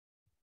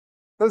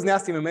 those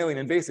nasty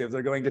mammalian invasives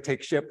are going to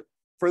take ship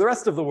for the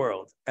rest of the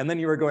world. And then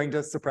you are going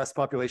to suppress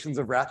populations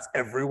of rats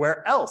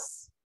everywhere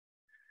else.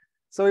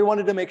 So we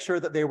wanted to make sure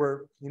that they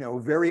were,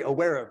 very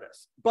aware of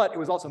this. But it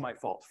was also my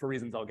fault for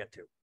reasons I'll get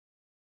to.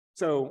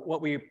 So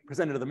what we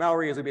presented to the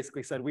Maori is we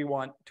basically said we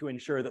want to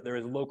ensure that there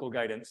is local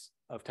guidance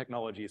of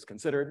technologies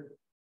considered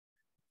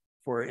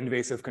for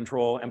invasive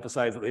control,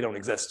 emphasize that they don't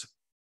exist,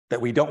 that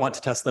we don't want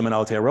to test them in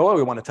Aotearoa,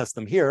 we want to test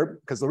them here,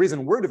 because the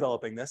reason we're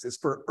developing this is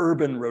for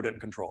urban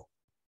rodent control.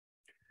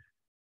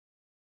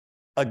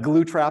 A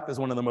glue trap is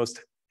one of the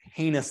most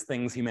heinous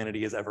things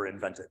humanity has ever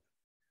invented.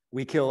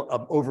 We kill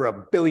over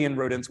 1 billion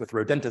rodents with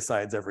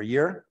rodenticides every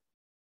year.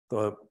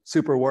 The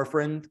super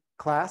warfarin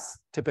class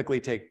typically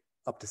take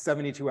up to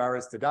 72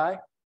 hours to die.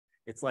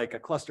 It's like a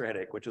cluster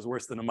headache, which is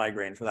worse than a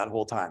migraine for that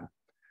whole time.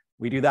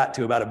 We do that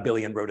to about 1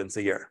 billion rodents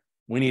a year.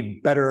 We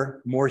need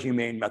better, more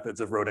humane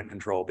methods of rodent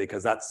control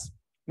because that's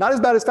not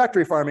as bad as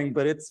factory farming,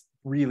 but it's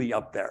really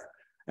up there.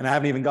 And I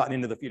haven't even gotten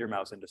into the feeder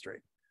mouse industry.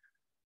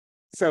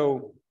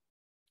 So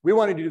we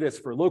wanted to do this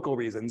for local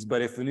reasons,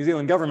 but if the New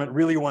Zealand government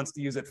really wants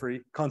to use it for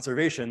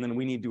conservation, then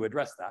we need to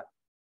address that.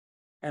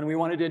 And we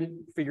wanted to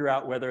figure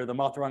out whether the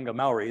Mātauranga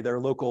Maori, their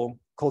local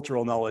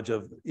cultural knowledge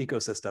of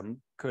ecosystem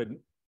could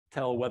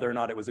tell whether or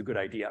not it was a good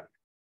idea.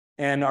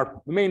 And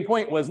our main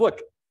point was,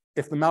 look,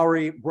 if the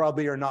Maori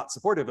broadly are not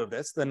supportive of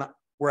this, then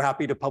we're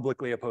happy to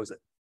publicly oppose it.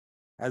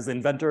 As the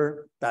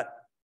inventor, that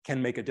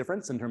can make a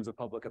difference in terms of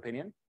public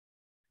opinion.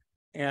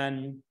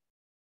 And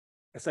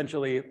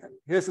essentially,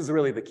 this is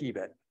really the key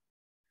bit.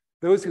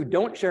 Those who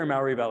don't share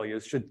Maori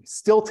values should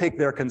still take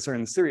their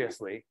concerns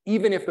seriously,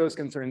 even if those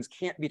concerns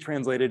can't be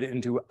translated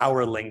into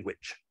our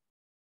language.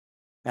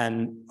 And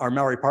our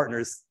Maori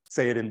partners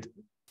say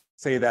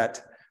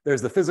that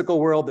there's the physical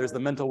world, there's the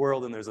mental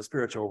world, and there's a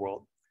spiritual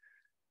world.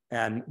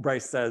 And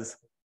Bryce says,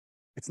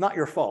 it's not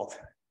your fault.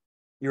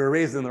 You were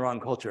raised in the wrong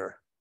culture,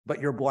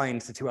 but you're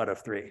blind to 2 out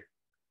of 3.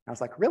 I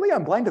was like, really?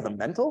 I'm blind to the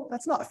mental?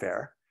 That's not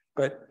fair.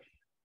 But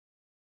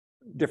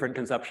different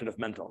conception of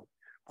mental.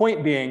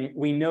 Point being,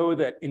 we know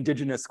that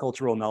indigenous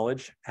cultural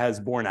knowledge has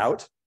borne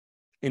out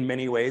in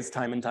many ways,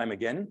 time and time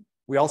again.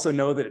 We also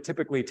know that it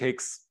typically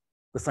takes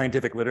the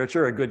scientific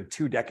literature a good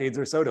 2 decades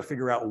or so to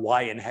figure out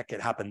why in heck it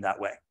happened that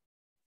way.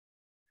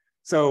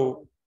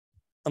 So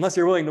unless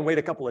you're willing to wait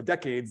a couple of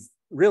decades,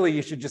 really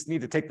you should just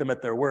need to take them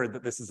at their word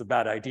that this is a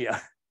bad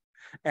idea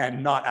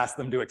and not ask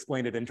them to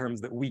explain it in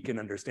terms that we can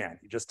understand.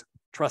 You just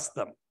trust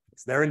them.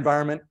 It's their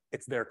environment,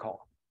 it's their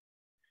call.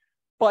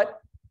 But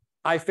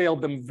I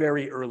failed them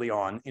very early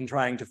on in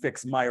trying to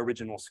fix my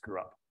original screw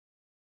up.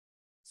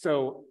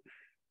 So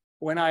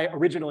when I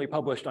originally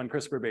published on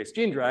CRISPR-based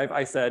gene drive,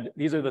 I said,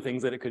 these are the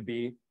things that it could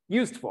be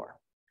used for.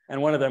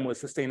 And one of them was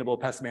sustainable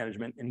pest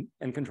management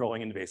and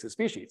controlling invasive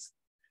species.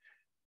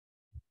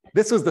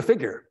 This was the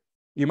figure.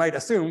 You might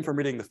assume from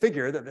reading the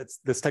figure that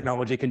this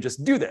technology can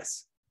just do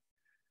this.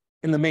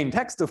 In the main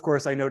text, of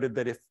course, I noted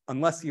that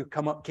unless you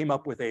came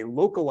up with a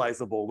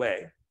localizable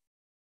way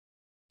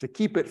to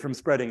keep it from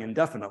spreading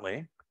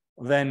indefinitely,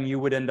 then you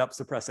would end up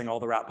suppressing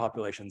all the rat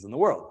populations in the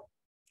world.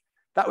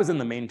 That was in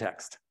the main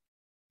text.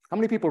 How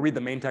many people read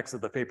the main text of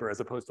the paper as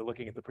opposed to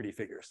looking at the pretty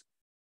figures?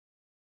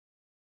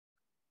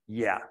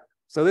 Yeah,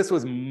 so this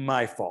was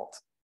my fault.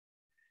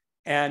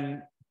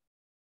 And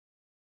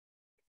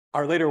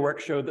our later work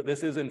showed that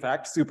this is in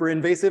fact super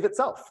invasive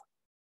itself.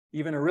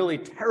 Even a really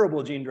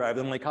terrible gene drive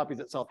that only copies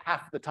itself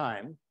half the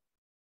time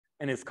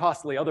and is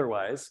costly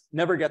otherwise,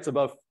 never gets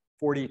above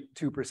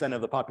 42%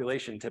 of the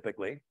population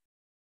typically.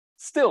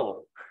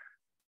 Still,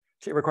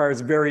 it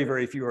requires very,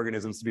 very few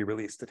organisms to be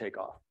released to take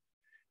off.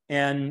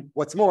 And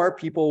what's more,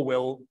 people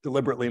will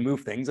deliberately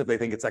move things if they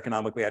think it's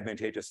economically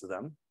advantageous to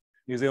them.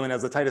 New Zealand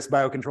has the tightest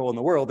biocontrol in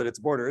the world at its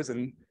borders,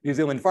 and New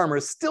Zealand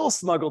farmers still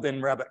smuggled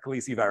in rabbit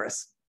Calisi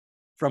virus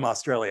from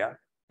Australia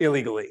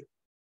illegally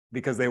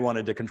because they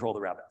wanted to control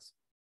the rabbits.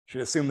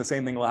 Should assume the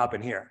same thing will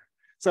happen here.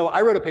 So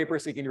I wrote a paper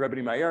seeking to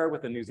remedy my error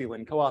with a New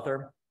Zealand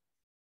co-author.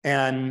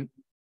 And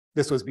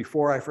this was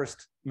before I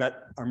first met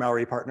our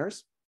Maori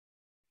partners.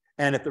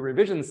 And at the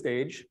revision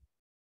stage,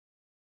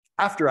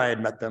 after I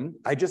had met them,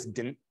 I just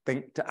didn't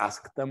think to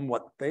ask them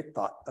what they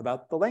thought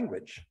about the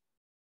language.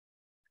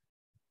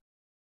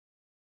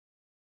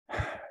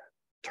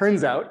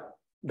 Turns out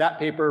that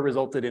paper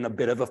resulted in a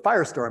bit of a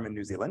firestorm in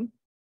New Zealand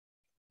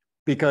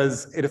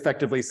because it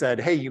effectively said,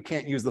 hey, you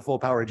can't use the full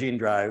power gene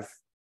drive.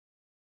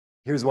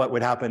 Here's what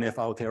would happen if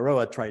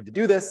Aotearoa tried to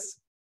do this.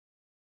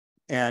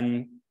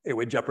 And it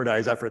would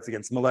jeopardize efforts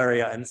against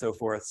malaria and so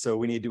forth. So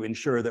we need to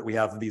ensure that we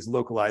have these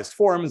localized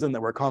forms and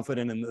that we're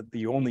confident in that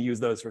you only use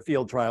those for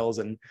field trials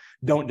and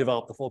don't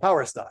develop the full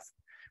power stuff,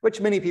 which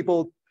many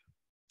people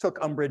took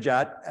umbrage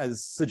at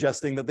as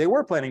suggesting that they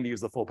were planning to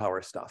use the full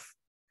power stuff.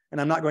 And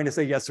I'm not going to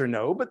say yes or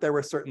no, but there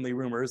were certainly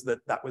rumors that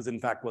that was in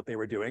fact what they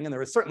were doing. And there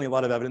was certainly a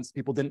lot of evidence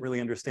people didn't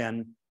really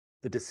understand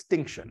the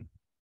distinction.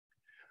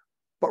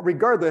 But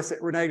regardless, it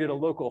ignited a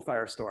local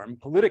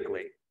firestorm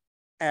politically.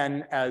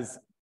 And as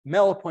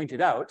Mel pointed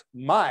out,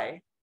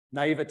 my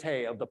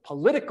naivete of the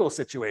political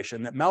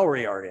situation that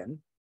Maori are in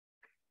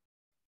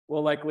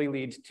will likely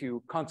lead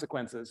to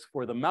consequences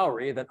for the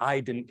Maori that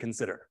I didn't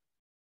consider.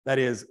 That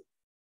is,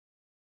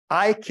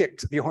 I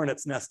kicked the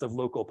hornet's nest of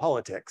local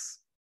politics.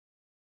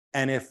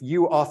 And if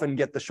you often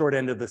get the short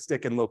end of the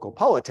stick in local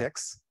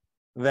politics,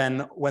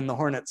 then when the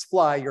hornets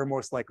fly, you're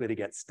most likely to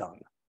get stung.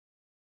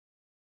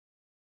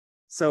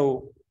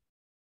 So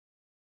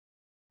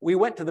we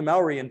went to the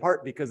Maori in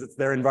part because it's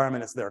their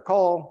environment, it's their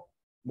call,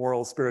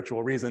 moral,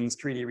 spiritual reasons,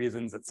 treaty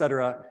reasons, et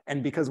cetera.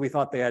 And because we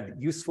thought they had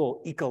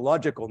useful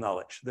ecological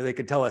knowledge that they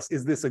could tell us,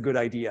 is this a good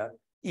idea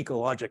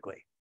ecologically?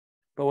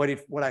 But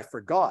what I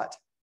forgot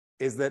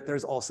is that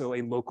there's also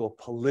a local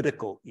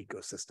political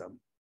ecosystem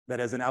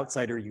that as an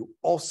outsider, you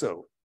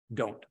also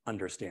don't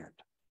understand.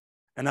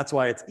 And that's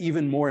why it's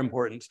even more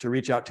important to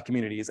reach out to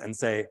communities and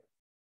say,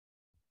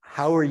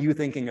 how are you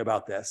thinking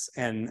about this?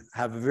 And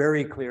have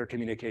very clear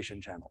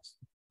communication channels.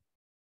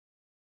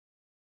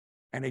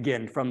 And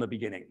again, from the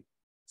beginning.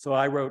 So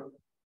I wrote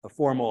a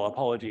formal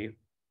apology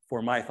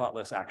for my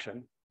thoughtless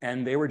action,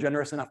 and they were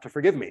generous enough to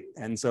forgive me.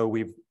 And so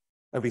we've,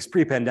 at least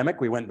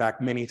pre-pandemic, we went back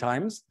many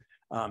times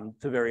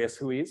to various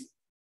huis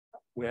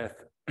with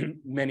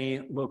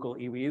many local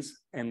iwis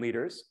and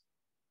leaders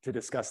to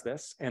discuss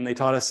this. And they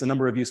taught us a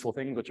number of useful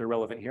things which are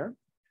relevant here.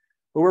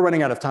 But we're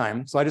running out of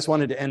time, so I just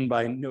wanted to end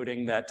by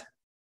noting that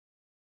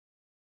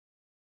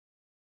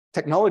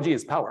technology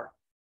is power.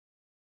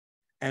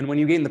 And when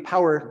you gain the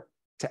power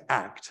to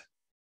act,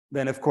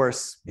 then of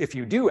course, if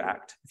you do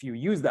act, if you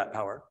use that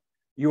power,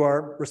 you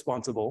are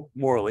responsible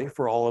morally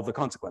for all of the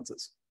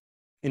consequences,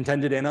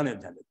 intended and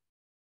unintended.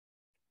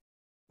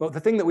 But the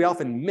thing that we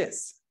often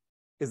miss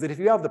is that if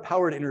you have the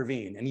power to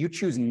intervene and you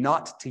choose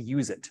not to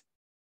use it,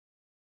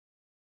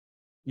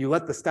 you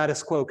let the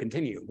status quo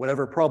continue,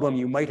 whatever problem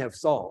you might have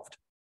solved,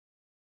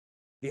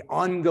 the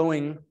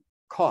ongoing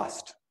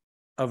cost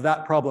of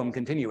that problem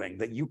continuing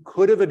that you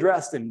could have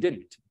addressed and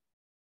didn't,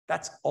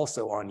 that's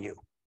also on you.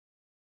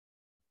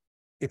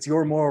 It's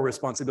your moral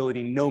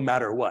responsibility no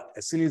matter what.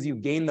 As soon as you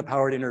gain the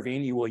power to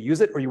intervene, you will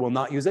use it or you will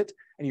not use it,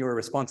 and you are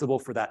responsible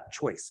for that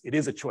choice. It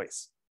is a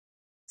choice.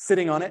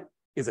 Sitting on it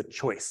is a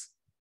choice.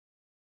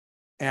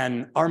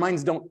 And our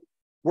minds don't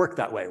work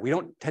that way. We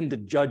don't tend to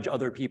judge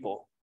other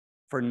people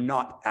for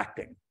not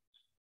acting.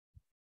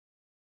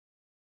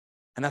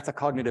 And that's a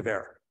cognitive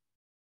error.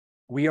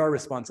 We are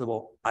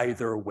responsible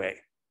either way.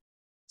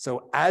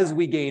 So as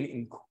we gain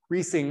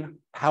increasing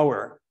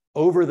power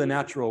over the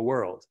natural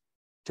world,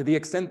 to the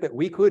extent that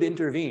we could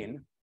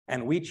intervene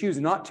and we choose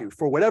not to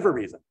for whatever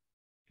reason,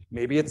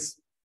 maybe it's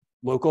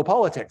local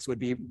politics would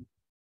be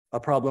a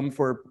problem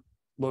for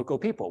local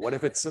people. What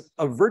if it's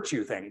a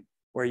virtue thing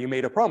where you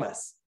made a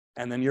promise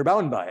and then you're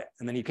bound by it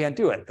and then you can't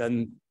do it?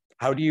 Then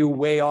how do you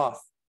weigh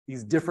off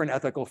these different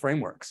ethical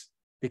frameworks?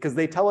 Because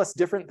they tell us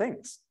different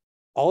things.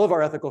 All of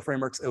our ethical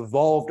frameworks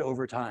evolved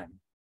over time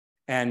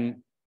and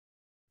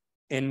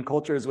in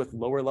cultures with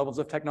lower levels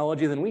of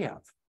technology than we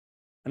have.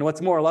 And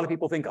what's more, a lot of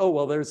people think, oh,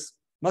 well, there's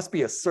must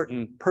be a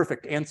certain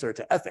perfect answer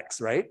to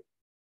ethics, right?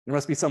 There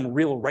must be some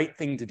real right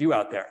thing to do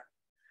out there.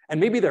 And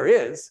maybe there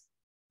is,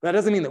 but that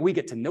doesn't mean that we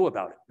get to know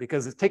about it,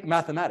 because take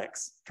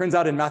mathematics. Turns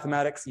out in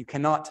mathematics, you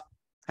cannot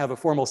have a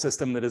formal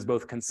system that is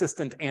both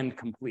consistent and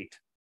complete.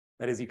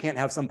 That is, you can't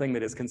have something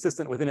that is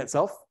consistent within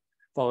itself,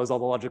 follows all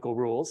the logical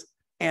rules,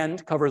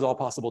 and covers all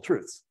possible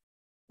truths.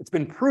 It's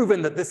been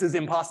proven that this is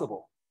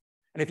impossible.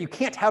 And if you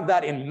can't have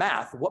that in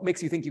math, what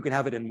makes you think you can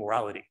have it in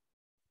morality?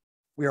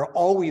 We are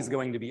always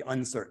going to be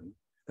uncertain.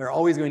 There are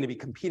always going to be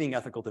competing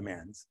ethical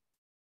demands.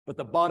 But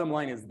the bottom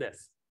line is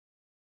this: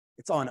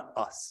 it's on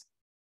us.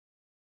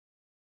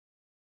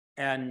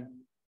 And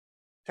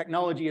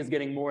technology is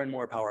getting more and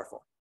more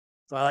powerful.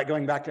 So I like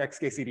going back to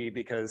XKCD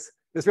because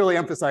this really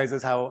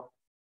emphasizes how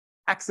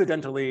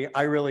accidentally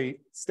I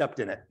really stepped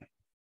in it.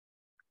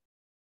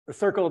 The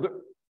circled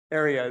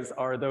areas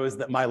are those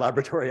that my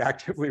laboratory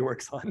actively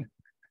works on.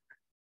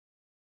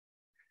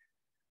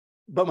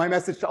 But my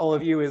message to all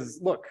of you is,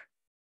 look,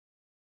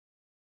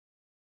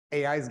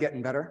 AI is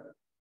getting better.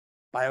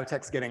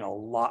 Biotech's getting a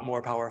lot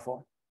more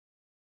powerful.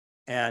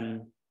 And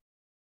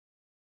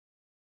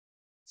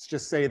let's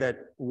just say that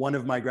one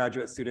of my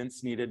graduate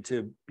students needed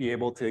to be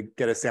able to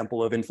get a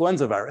sample of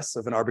influenza virus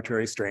of an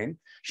arbitrary strain.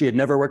 She had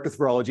never worked with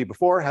virology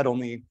before, had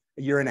only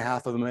a year and a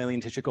half of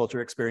mammalian tissue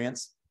culture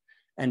experience.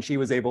 And she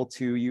was able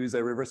to use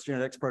a reverse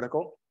genetics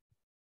protocol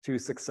to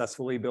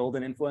successfully build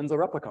an influenza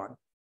replicon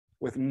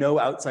with no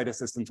outside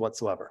assistance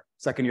whatsoever.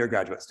 Second-year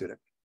graduate student.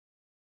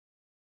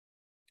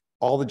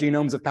 All the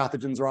genomes of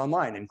pathogens are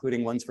online,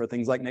 including ones for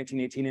things like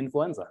 1918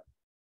 influenza.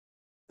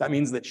 That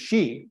means that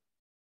she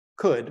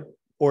could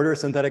order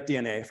synthetic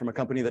DNA from a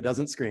company that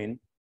doesn't screen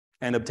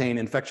and obtain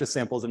infectious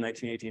samples of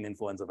 1918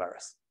 influenza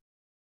virus.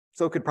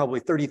 So could probably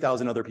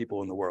 30,000 other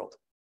people in the world.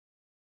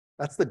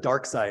 That's the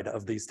dark side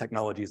of these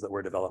technologies that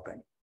we're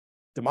developing.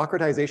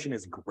 Democratization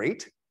is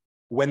great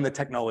when the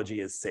technology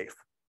is safe,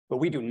 but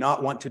we do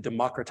not want to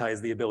democratize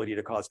the ability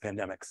to cause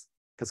pandemics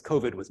because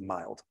COVID was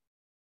mild.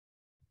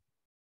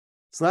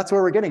 So that's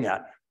where we're getting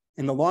at.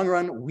 In the long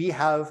run, we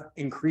have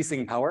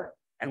increasing power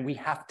and we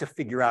have to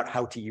figure out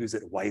how to use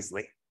it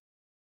wisely.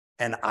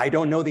 And I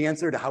don't know the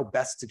answer to how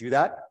best to do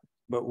that,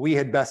 but we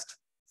had best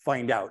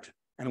find out,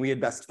 and we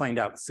had best find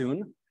out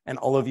soon. And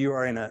all of you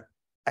are in an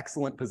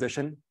excellent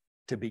position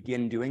to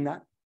begin doing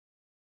that.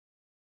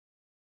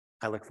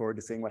 I look forward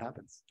to seeing what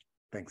happens.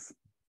 Thanks.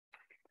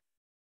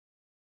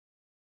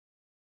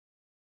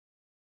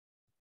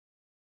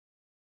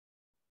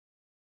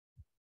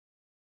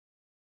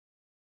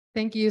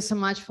 Thank you so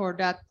much for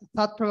that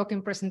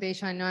thought-provoking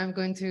presentation. I know I'm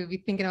going to be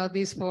thinking about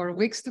this for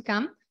weeks to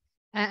come.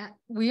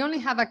 We only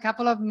have a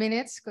couple of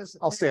minutes because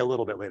I'll stay a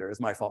little bit later.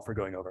 It's my fault for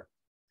going over.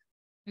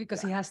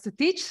 Because he has to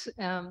teach.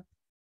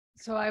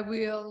 So I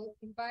will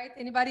invite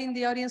anybody in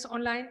the audience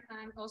online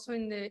and also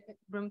in the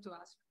room to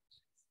ask.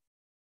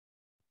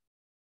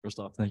 First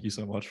off, thank you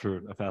so much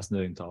for a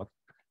fascinating talk.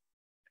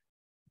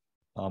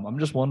 I'm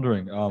just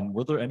wondering,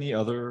 were there any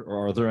other,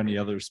 or are there any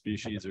other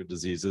species or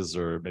diseases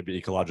or maybe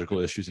ecological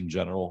issues in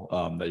general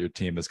that your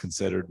team has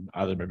considered,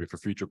 either maybe for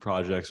future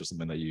projects or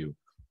something that you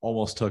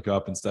almost took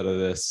up instead of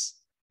this?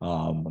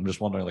 I'm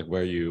just wondering like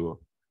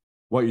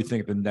what you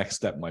think the next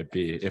step might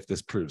be if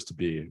this proves to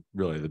be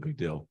really the big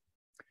deal.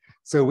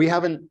 So we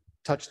haven't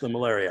touched the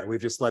malaria.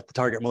 We've just let the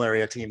target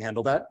malaria team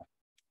handle that.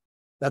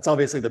 That's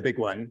obviously the big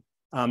one.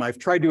 I've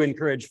tried to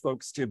encourage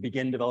folks to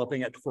begin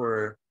developing it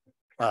for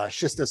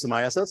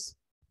schistosomiasis,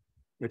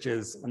 which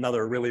is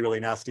another really, really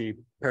nasty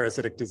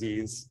parasitic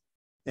disease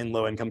in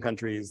low-income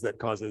countries that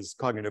causes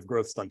cognitive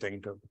growth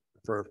stunting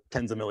for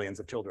tens of millions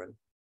of children.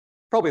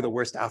 Probably the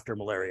worst after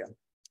malaria.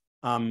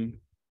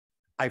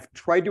 I've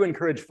tried to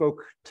encourage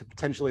folk to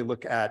potentially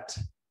look at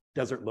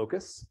desert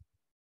locusts.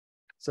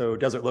 So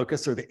desert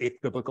locusts are the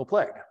 8th biblical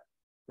plague,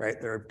 right?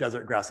 They're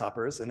desert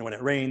grasshoppers, and when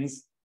it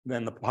rains,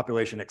 then the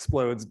population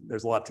explodes.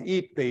 There's a lot to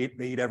eat. They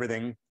eat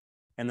everything,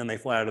 and then they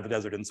fly out of the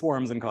desert in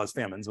swarms and cause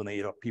famines when they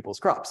eat up people's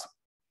crops.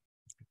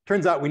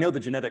 Turns out we know the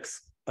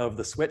genetics of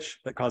the switch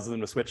that causes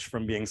them to switch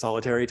from being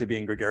solitary to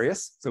being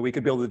gregarious. So we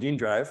could build a gene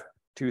drive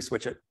to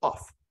switch it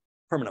off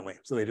permanently.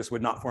 So they just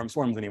would not form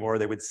swarms anymore.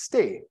 They would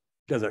stay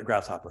desert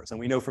grasshoppers. And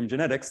we know from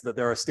genetics that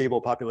there are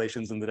stable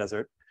populations in the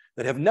desert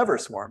that have never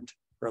swarmed,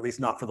 or at least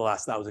not for the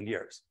last 1,000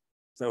 years.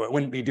 So it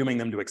wouldn't be dooming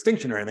them to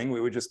extinction or anything.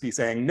 We would just be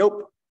saying,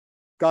 nope,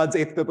 God's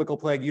 8th biblical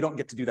plague, you don't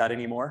get to do that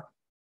anymore.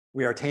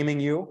 We are taming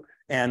you.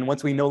 And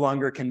once we no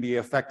longer can be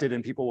affected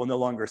and people will no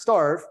longer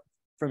starve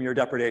from your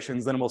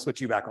depredations, then we'll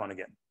switch you back on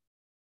again.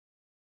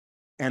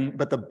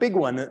 But the big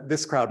one that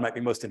this crowd might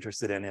be most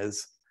interested in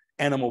is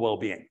animal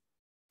well-being.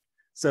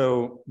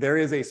 So there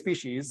is a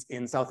species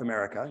in South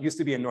America, used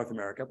to be in North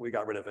America, but we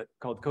got rid of it,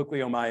 called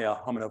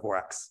Cochleomya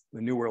hominivorax,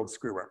 the New World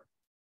screwworm.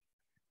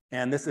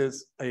 And this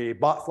is a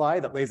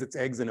botfly that lays its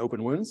eggs in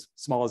open wounds,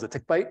 small as a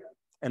tick bite,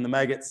 and the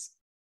maggots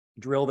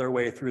drill their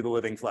way through the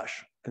living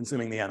flesh,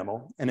 consuming the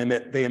animal, and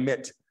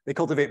they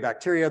cultivate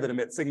bacteria that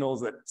emit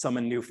signals that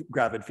summon new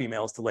gravid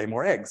females to lay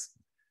more eggs.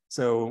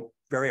 So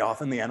very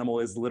often the animal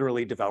is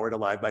literally devoured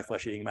alive by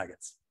flesh-eating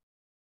maggots.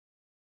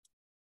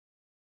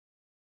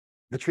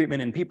 The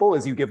treatment in people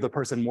is you give the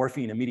person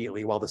morphine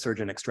immediately while the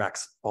surgeon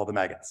extracts all the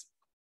maggots.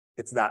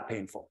 It's that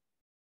painful.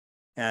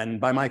 And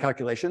by my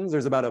calculations,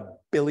 there's about 1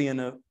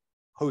 billion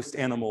host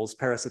animals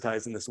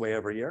parasitized in this way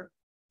every year.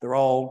 They're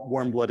all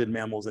warm-blooded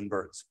mammals and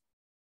birds.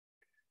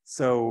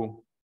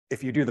 So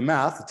if you do the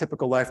math, the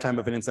typical lifetime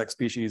of an insect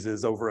species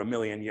is over 1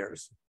 million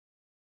years.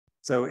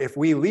 So if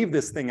we leave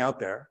this thing out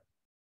there,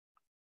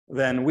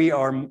 then we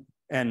are,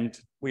 and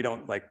we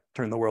don't like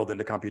turn the world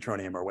into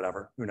computronium or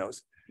whatever, who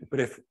knows. But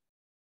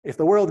if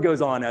the world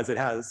goes on as it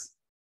has,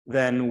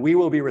 then we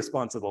will be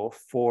responsible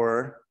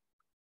for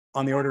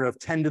on the order of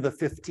 10 to the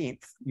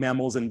 15th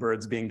mammals and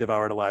birds being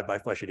devoured alive by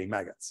flesh-eating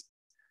maggots.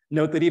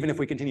 Note that even if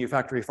we continue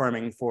factory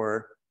farming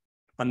for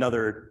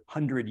another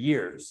 100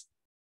 years,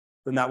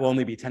 then that will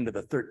only be 10 to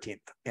the 13th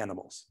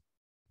animals.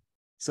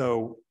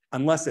 So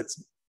unless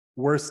it's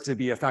worse to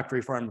be a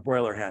factory farmed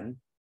broiler hen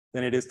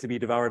than it is to be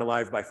devoured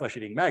alive by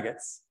flesh-eating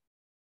maggots,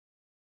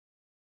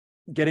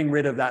 getting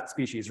rid of that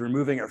species,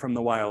 removing it from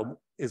the wild,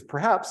 is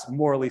perhaps,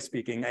 morally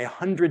speaking,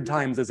 100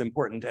 times as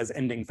important as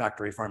ending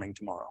factory farming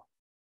tomorrow.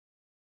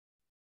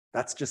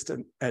 That's just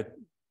a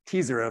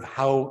teaser of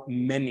how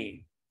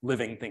many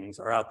living things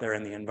are out there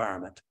in the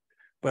environment.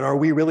 But are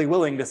we really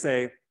willing to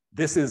say,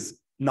 this is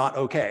not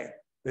okay,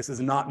 this is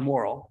not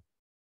moral,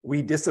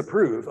 we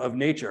disapprove of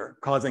nature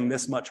causing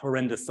this much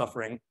horrendous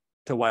suffering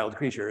to wild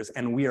creatures,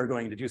 and we are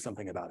going to do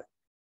something about it?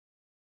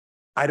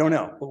 I don't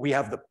know,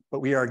 but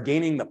we are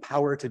gaining the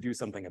power to do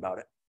something about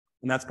it.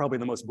 And that's probably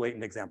the most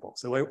blatant example.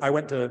 So I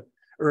went to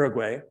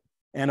Uruguay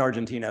and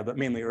Argentina, but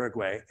mainly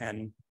Uruguay,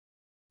 and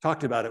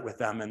talked about it with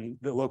them. And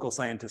the local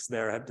scientists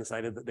there have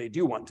decided that they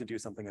do want to do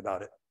something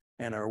about it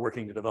and are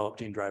working to develop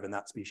gene drive in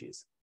that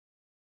species.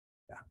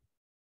 Yeah.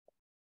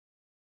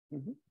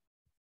 Mm-hmm.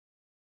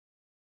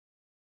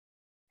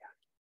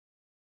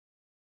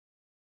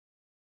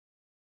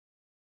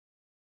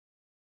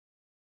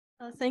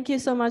 Thank you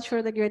so much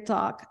for the great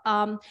talk.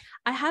 I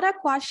had a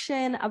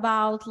question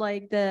about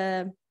like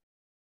the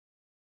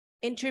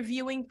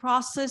interviewing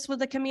process with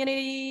the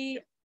community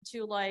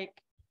to like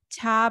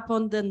tap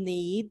on the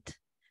need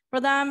for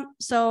them.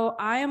 So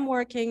I am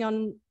working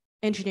on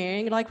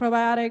engineering like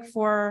probiotic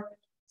for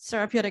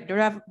therapeutic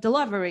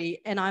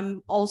delivery, and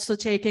I'm also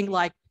taking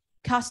like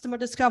customer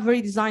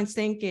discovery, design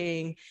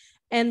thinking.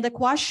 And the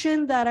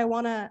question that I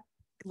want to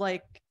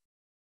like,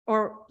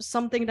 or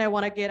something that I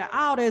want to get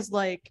out is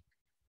like,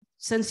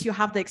 since you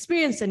have the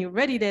experience and you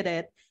already did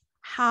it,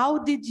 how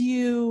did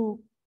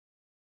you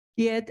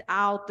get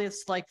out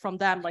this like from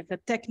them, like the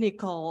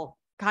technical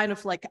kind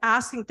of like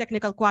asking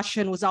technical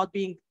question without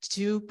being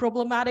too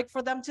problematic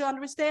for them to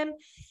understand?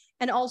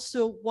 And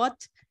also,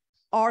 what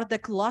are the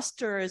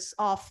clusters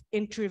of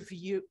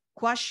interview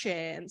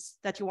questions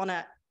that you want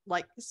to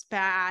like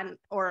span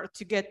or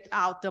to get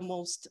out the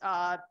most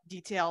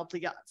detailed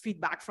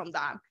feedback from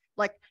them?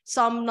 Like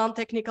some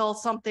non-technical,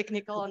 some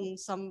technical, and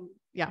some,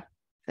 yeah.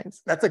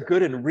 Thanks. That's a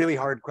good and really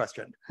hard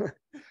question.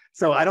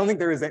 So I don't think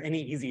there is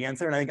any easy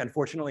answer. And I think,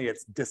 unfortunately,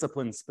 it's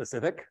discipline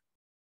specific.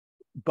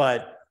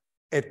 But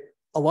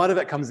a lot of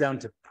it comes down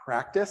to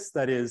practice.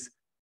 That is,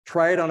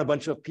 try it on a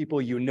bunch of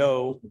people you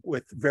know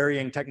with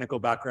varying technical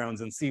backgrounds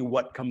and see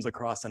what comes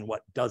across and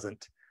what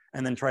doesn't.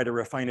 And then try to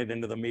refine it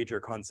into the major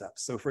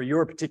concepts. So for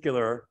your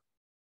particular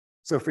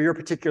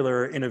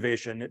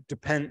innovation,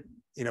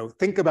 it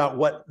think about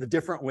what the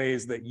different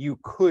ways that you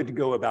could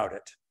go about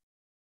it.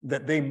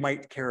 that they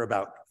might care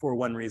about for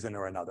one reason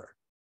or another,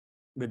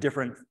 the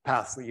different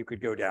paths that you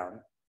could go down,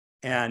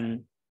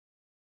 and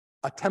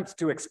attempt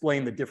to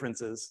explain the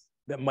differences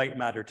that might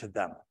matter to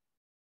them.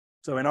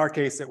 So in our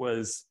case, it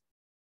was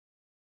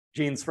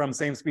genes from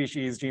same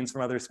species, genes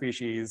from other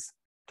species,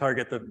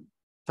 target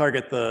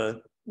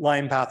the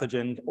Lyme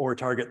pathogen or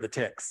target the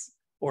ticks,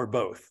 or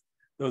both.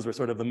 Those were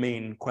sort of the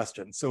main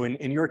questions. So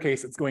in your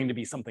case, it's going to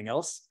be something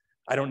else.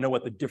 I don't know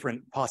what the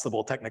different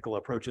possible technical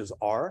approaches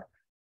are,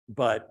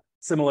 but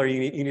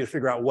similarly, you need to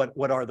figure out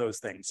what are those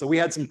things. So we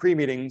had some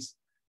pre-meetings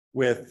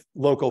with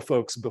local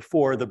folks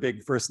before the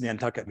big first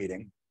Nantucket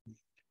meeting,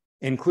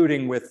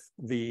 including with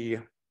the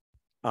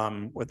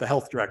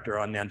health director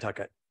on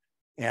Nantucket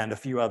and a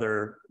few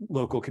other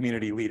local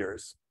community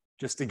leaders,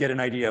 just to get an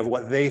idea of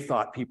what they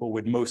thought people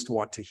would most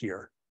want to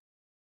hear.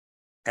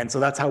 And so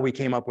that's how we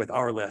came up with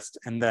our list,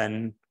 and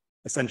then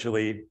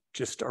essentially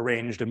just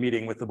arranged a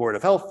meeting with the Board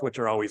of Health, which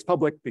are always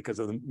public because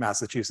of the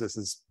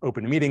Massachusetts'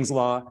 open meetings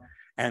law.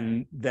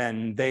 And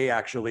then they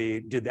actually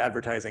did the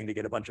advertising to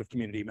get a bunch of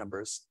community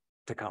members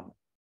to come.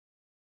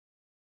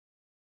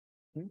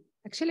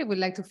 Actually, I would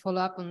like to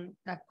follow up on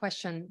that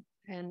question.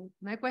 And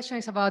my question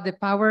is about the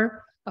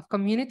power of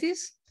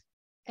communities,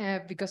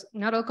 because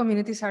not all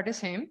communities are the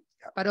same,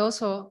 but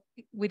also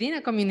within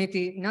a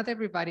community, not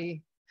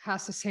everybody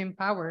has the same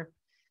power.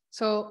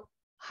 So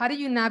how do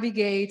you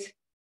navigate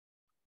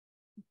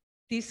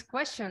this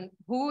question?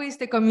 Who is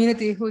the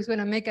community who is going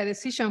to make a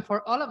decision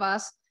for all of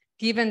us,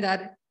 given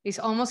that it's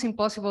almost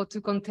impossible to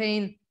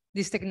contain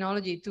this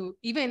technology to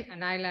even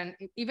an island,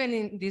 even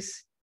in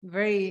this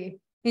very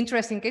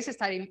interesting case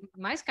study,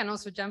 mice can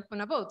also jump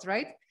on a boat,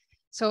 right?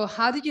 So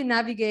how do you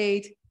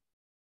navigate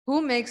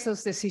who makes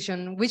those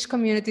decisions, which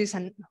communities,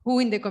 and who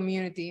in the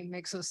community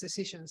makes those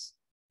decisions?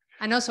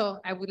 And also,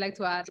 I would like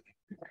to add,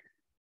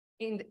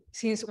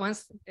 since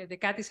once the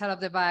cat is out of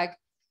the bag,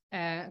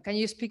 can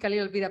you speak a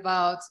little bit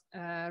about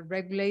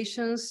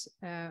regulations?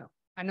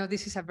 I know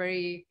this is a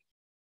very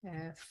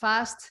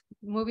fast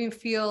moving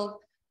field.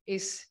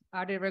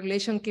 Are the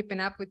regulations keeping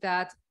up with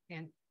that?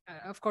 And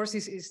of course,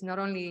 this is not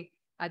only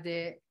at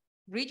the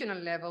regional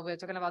level, we're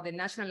talking about the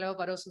national level,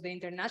 but also the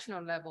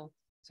international level.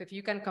 So if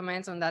you can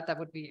comment on that, that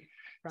would be.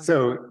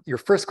 So your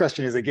first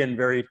question is, again,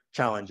 very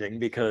challenging,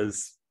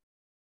 because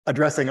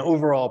addressing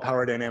overall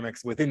power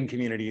dynamics within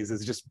communities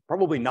is just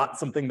probably not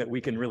something that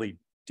we can really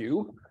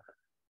do.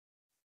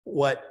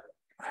 What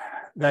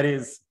that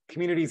is,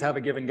 communities have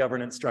a given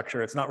governance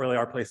structure. It's not really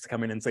our place to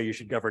come in and say you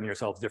should govern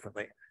yourselves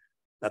differently.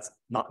 That's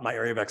not my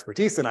area of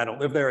expertise, and I don't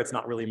live there. It's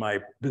not really my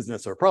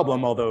business or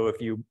problem. Although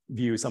if you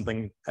view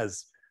something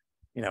as,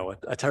 you know,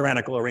 a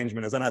tyrannical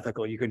arrangement as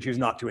unethical, you can choose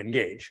not to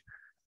engage.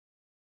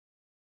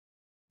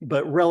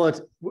 But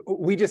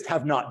we just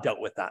have not dealt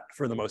with that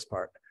for the most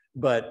part.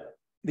 But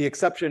the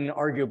exception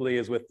arguably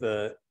is with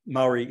the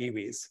Maori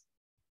iwis,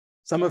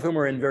 some of whom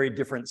are in very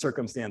different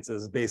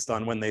circumstances based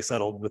on when they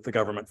settled with the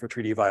government for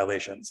treaty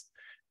violations.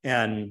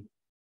 And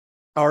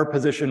our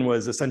position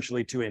was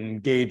essentially to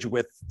engage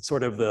with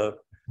sort of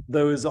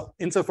those,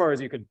 insofar as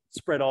you could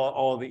spread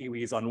all the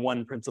iwis on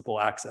one principal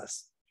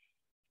axis.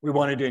 We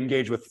wanted to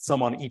engage with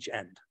some on each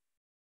end.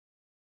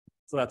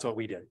 So that's what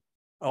we did.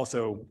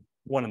 Also,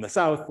 one in the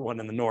south, one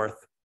in the north,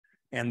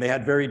 and they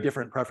had very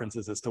different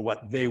preferences as to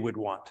what they would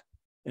want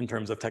in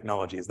terms of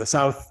technologies. The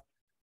south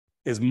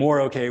is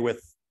more okay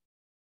with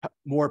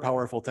more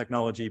powerful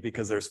technology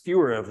because there's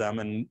fewer of them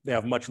and they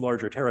have much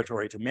larger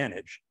territory to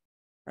manage.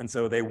 And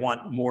so they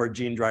want more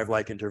gene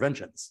drive-like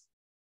interventions.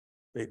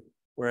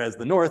 Whereas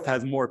the north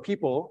has more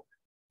people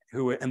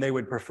and they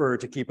would prefer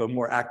to keep a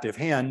more active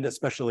hand,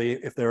 especially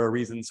if there are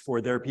reasons for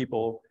their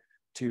people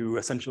to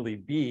essentially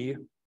be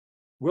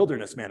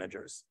wilderness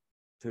managers,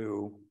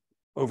 to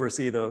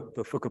oversee the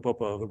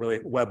whakapopo,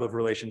 the web of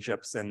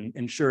relationships, and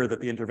ensure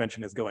that the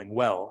intervention is going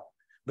well.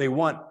 They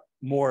want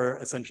more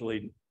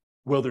essentially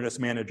wilderness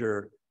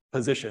manager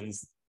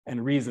positions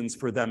and reasons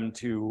for them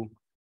to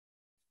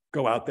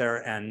go out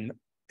there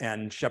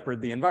and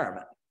shepherd the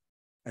environment.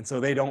 And so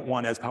they don't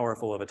want as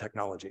powerful of a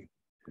technology.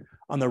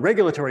 On the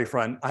regulatory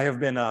front, I have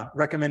been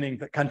recommending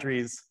that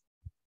countries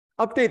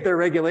update their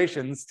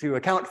regulations to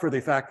account for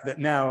the fact that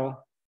now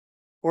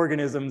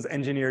organisms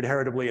engineered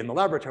heritably in the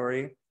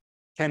laboratory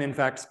can in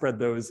fact spread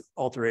those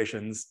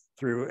alterations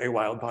through a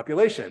wild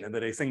population, and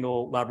that a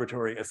single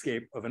laboratory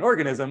escape of an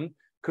organism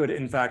could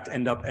in fact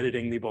end up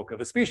editing the bulk of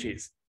a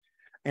species.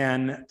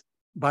 And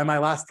by my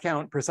last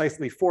count,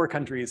 precisely 4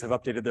 countries have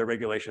updated their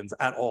regulations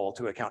at all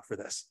to account for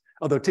this.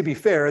 Although to be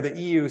fair, the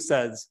EU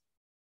says,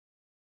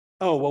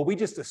 oh, well, we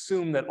just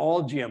assume that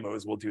all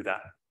GMOs will do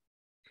that.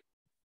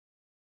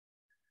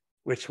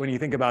 Which when you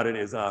think about it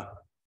is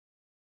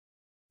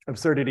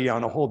absurdity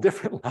on a whole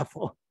different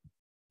level.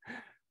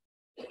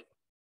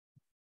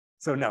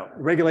 So no,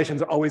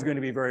 regulations are always going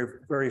to be very,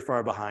 very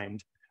far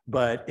behind.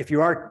 But if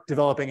you are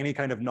developing any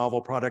kind of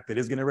novel product that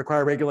is going to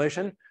require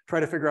regulation, try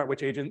to figure out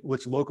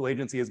which local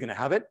agency is going to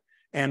have it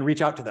and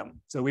reach out to them.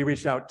 So we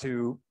reached out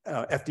to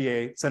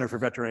FDA, Center for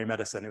Veterinary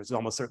Medicine, who's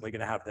almost certainly going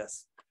to have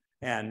this.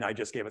 And I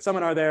just gave a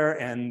seminar there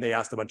and they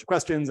asked a bunch of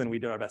questions and we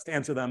did our best to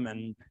answer them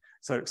and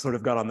so sort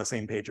of got on the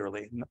same page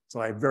early. So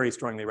I very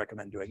strongly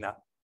recommend doing that.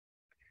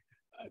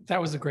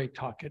 That was a great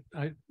talk.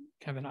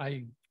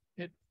 Kevin,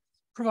 it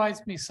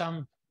provides me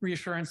some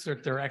reassurance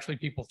that there are actually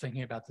people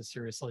thinking about this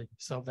seriously.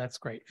 So that's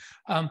great.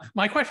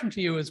 My question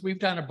to you is, we've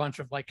done a bunch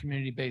of like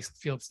community-based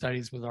field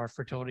studies with our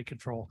fertility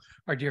control,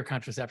 our deer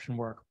contraception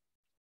work.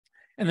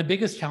 And the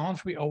biggest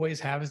challenge we always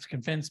have is to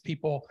convince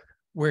people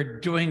we're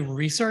doing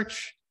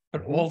research,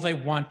 but all they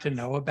want to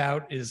know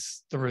about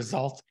is the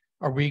result.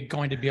 Are we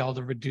going to be able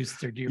to reduce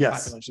their deer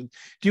population?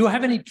 Do you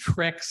have any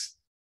tricks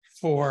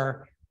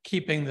for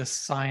keeping the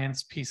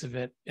science piece of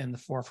it in the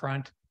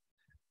forefront?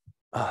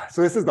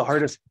 So this is the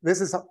hardest.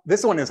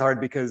 This one is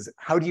hard because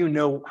how do you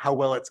know how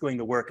well it's going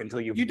to work until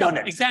you've done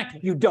it?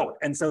 Exactly. You don't.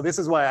 And so this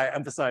is why I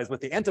emphasize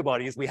with the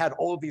antibodies, we had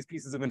all of these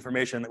pieces of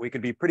information that we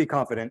could be pretty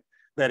confident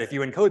that if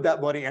you encode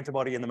that bloody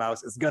antibody in the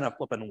mouse, it's gonna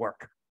flip and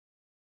work.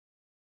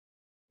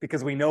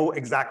 Because we know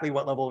exactly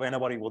what level of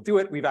antibody will do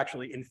it. We've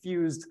actually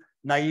infused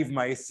naive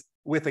mice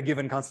with a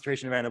given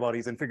concentration of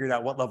antibodies and figured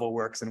out what level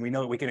works. And we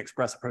know that we can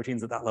express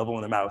proteins at that level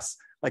in the mouse.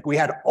 Like we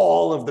had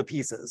all of the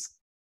pieces.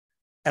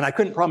 And I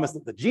couldn't promise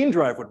that the gene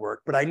drive would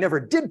work, but I never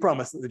did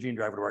promise that the gene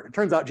drive would work. It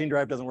turns out gene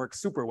drive doesn't work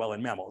super well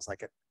in mammals.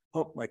 Like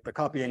the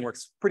copying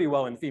works pretty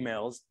well in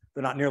females,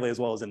 but not nearly as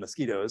well as in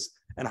mosquitoes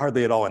and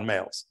hardly at all in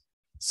males.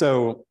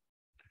 So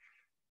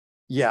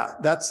yeah,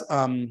 that's,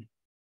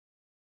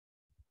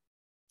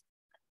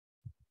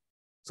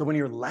 so when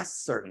you're less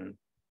certain,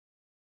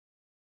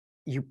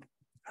 you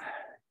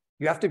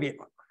have to be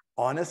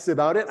honest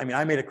about it. I mean,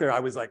 I made it clear, I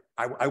was like,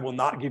 I will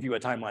not give you a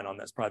timeline on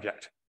this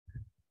project.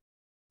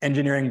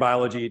 Engineering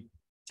biology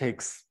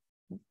takes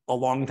a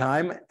long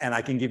time and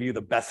I can give you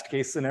the best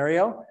case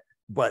scenario,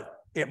 but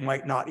it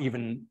might not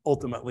even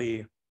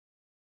ultimately,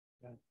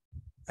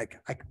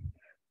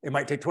 it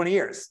might take 20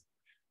 years.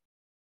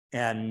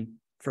 And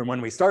from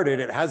when we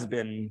started, it has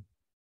been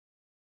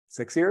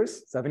 6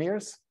 years, 7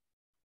 years.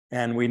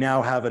 And we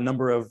now have a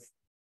number of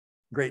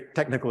great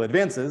technical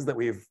advances that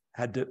we've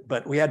had to,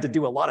 but we had to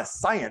do a lot of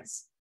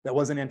science that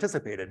wasn't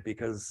anticipated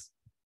because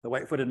the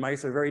white-footed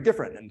mice are very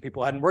different and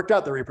people hadn't worked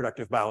out their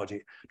reproductive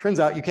biology. Turns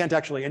out you can't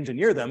actually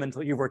engineer them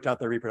until you've worked out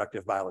their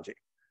reproductive biology.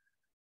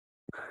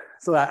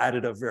 So that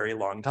added a very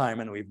long time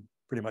and we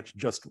pretty much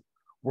just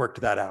worked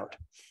that out.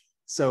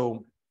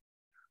 So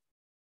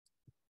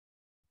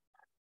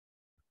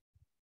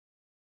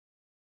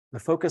the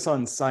focus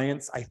on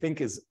science, I think,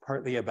 is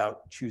partly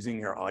about choosing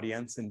your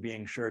audience and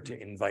being sure to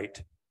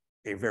invite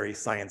a very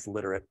science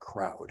literate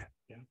crowd.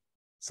 Yeah.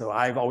 So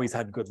I've always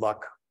had good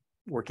luck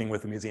working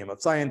with the Museum of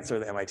Science or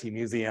the MIT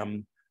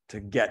Museum to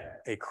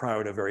get a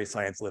crowd of very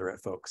science literate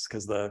folks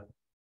because the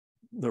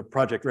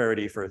Project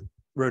Rarity for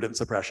rodent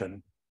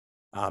suppression,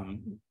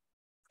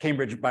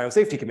 Cambridge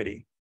Biosafety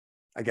Committee,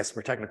 I guess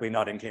we're technically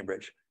not in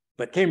Cambridge,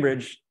 but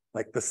Cambridge,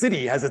 like the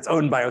city, has its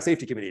own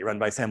biosafety committee run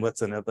by Sam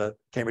Litson of the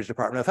Cambridge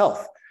Department of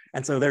Health.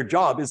 And so their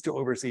job is to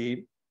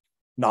oversee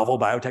novel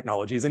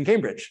biotechnologies in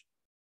Cambridge.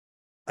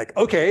 Like,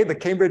 okay, the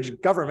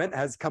Cambridge government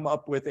has come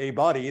up with a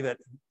body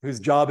whose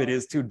job it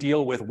is to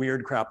deal with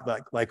weird crap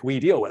like we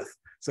deal with.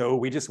 So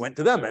we just went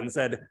to them and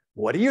said,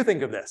 what do you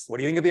think of this? What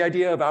do you think of the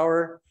idea of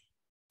our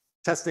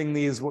testing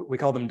these, what we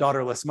call them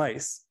daughterless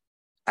mice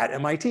at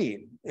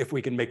MIT? If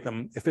we can make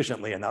them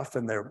efficiently enough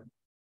and they're,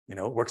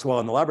 works well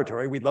in the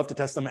laboratory, we'd love to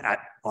test them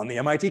on the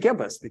MIT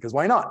campus because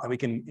why not? And we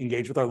can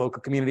engage with our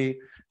local community,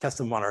 test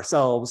them on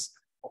ourselves.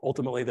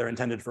 Ultimately, they're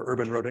intended for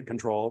urban rodent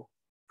control.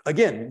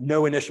 Again,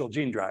 no initial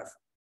gene drive,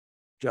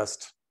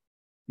 just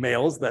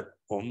males that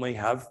only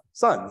have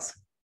sons.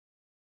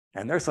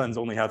 And their sons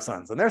only have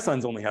sons, and their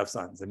sons only have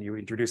sons. And you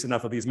introduce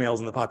enough of these males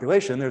in the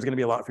population, there's going to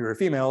be a lot fewer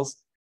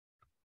females.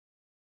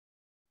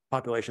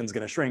 Population's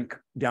going to shrink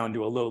down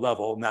to a low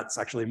level, and that's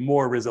actually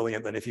more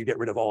resilient than if you get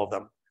rid of all of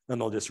them. Then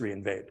they'll just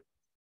reinvade.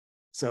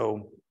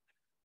 So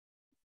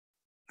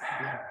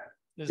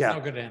there's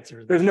no good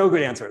answer. There's no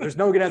good answer. There's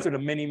no good answer to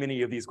many,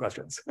 many of these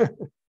questions.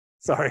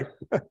 Sorry.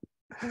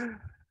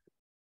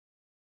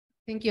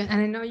 Thank you.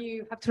 And I know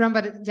you have to run,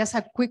 but just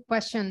a quick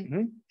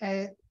question.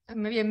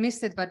 Maybe I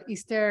missed it, but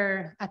is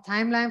there a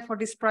timeline for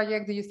this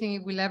project? Do you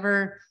think it will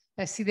ever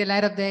see the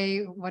light of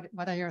day?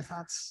 What are your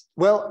thoughts?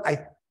 Well,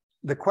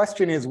 the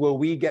question is, will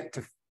we get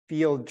to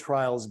field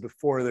trials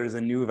before there's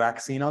a new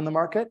vaccine on the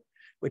market?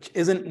 Which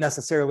isn't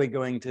necessarily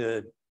going to,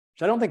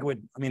 which I don't think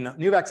would, a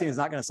new vaccine is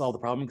not going to solve the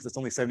problem because it's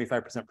only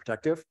 75%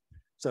 protective.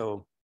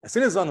 So as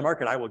soon as it's on the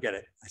market, I will get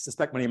it. I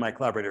suspect many of my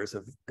collaborators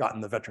have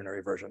gotten the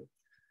veterinary version.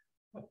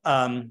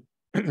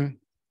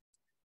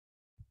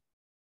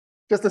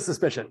 Just a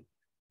suspicion.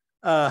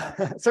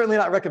 Certainly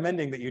not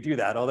recommending that you do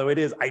that, although it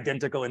is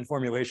identical in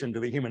formulation to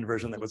the human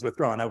version that was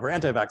withdrawn over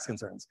anti-vax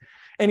concerns.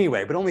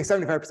 Anyway, but only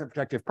 75%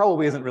 protective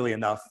probably isn't really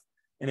enough.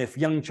 And if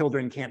young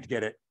children can't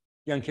get it,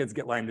 young kids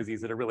get Lyme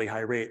disease at a really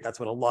high rate. That's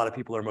what a lot of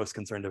people are most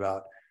concerned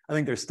about. I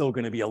think there's still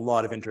going to be a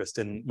lot of interest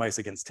in mice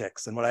against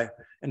ticks. And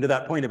to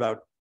that point about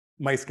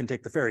mice can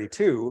take the ferry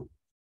too,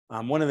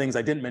 one of the things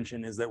I didn't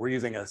mention is that we're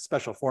using a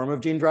special form of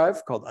gene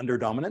drive called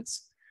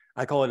underdominance,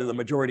 I call it the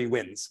majority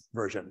wins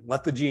version.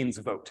 Let the genes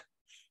vote.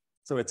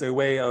 So it's a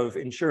way of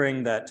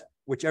ensuring that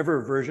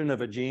whichever version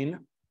of a gene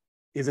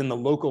is in the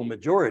local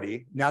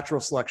majority,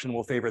 natural selection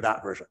will favor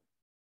that version.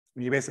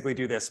 And you basically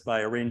do this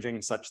by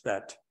arranging such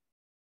that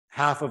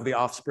half of the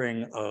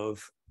offspring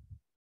of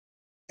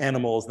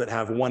animals that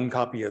have one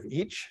copy of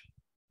each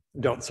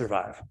don't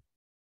survive.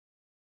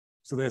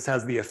 So this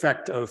has the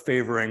effect of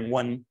favoring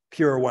one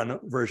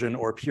version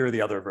or pure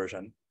the other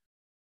version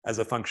as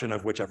a function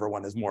of whichever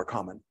one is more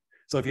common.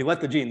 So if you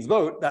let the genes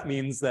vote, that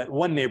means that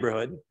one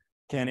neighborhood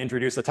can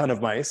introduce a ton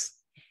of mice,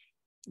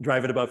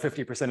 drive it above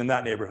 50% in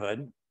that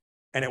neighborhood,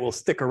 and it will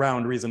stick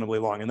around reasonably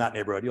long in that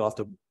neighborhood. You'll have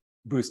to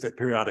boost it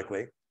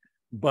periodically.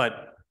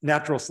 But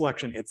natural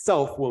selection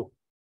itself will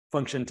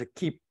function to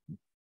keep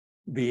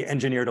the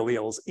engineered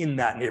alleles in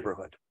that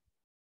neighborhood.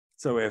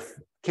 So if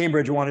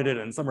Cambridge wanted it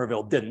and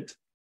Somerville didn't,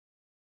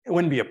 it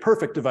wouldn't be a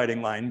perfect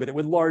dividing line, but it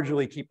would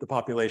largely keep the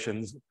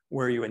populations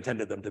where you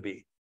intended them to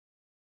be.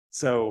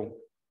 So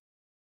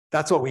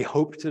that's what we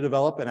hope to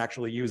develop and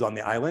actually use on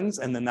the islands.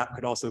 And then that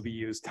could also be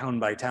used town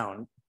by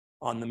town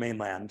on the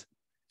mainland.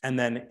 And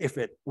then if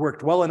it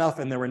worked well enough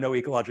and there were no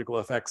ecological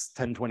effects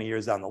 10, 20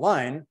 years down the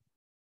line,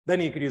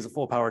 then you could use a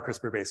full power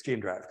CRISPR-based gene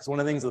drive. Because one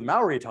of the things the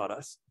Maori taught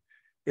us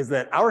is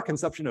that our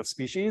conception of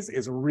species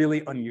is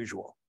really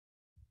unusual.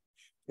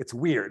 It's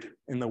weird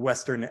in the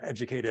Western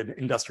educated,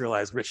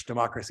 industrialized, rich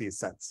democracies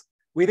sense.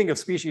 We think of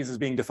species as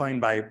being defined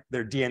by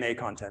their DNA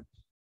content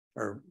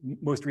or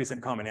most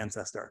recent common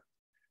ancestor.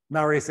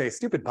 Maori say,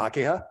 stupid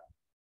Pākehā,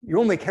 you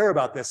only care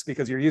about this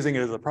because you're using it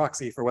as a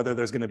proxy for whether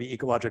there's going to be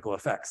ecological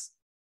effects.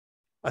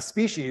 A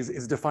species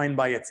is defined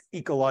by its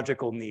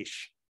ecological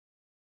niche.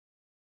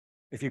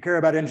 If you care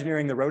about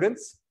engineering the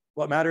rodents,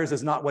 what matters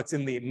is not what's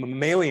in the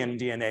mammalian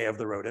DNA of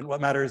the rodent.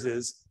 What matters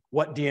is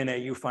what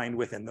DNA you find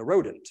within the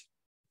rodent.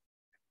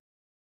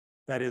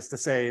 That is to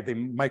say, the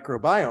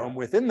microbiome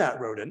within that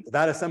rodent,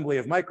 that assembly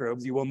of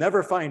microbes, you will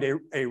never find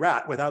a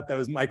rat without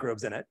those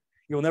microbes in it.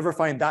 You will never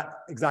find that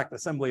exact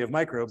assembly of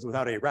microbes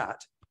without a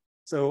rat.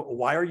 So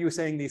why are you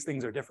saying these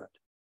things are different?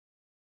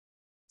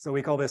 So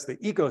we call this the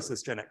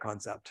ecosysgenic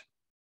concept.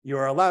 You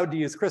are allowed to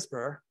use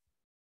CRISPR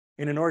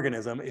in an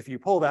organism if you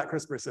pull that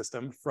CRISPR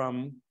system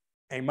from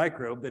a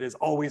microbe that is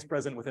always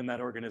present within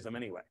that organism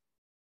anyway.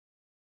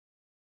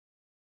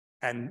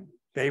 And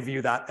they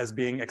view that as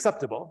being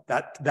acceptable.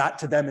 That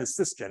to them is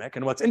cisgenic.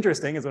 And what's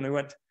interesting is when we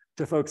went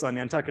to folks on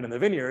Nantucket and the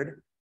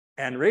Vineyard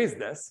and raised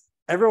this,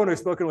 everyone we've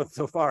spoken with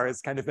so far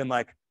has kind of been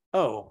like,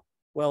 oh,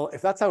 well,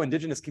 if that's how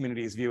indigenous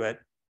communities view it,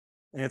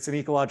 and it's an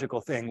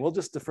ecological thing, we'll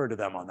just defer to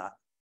them on that.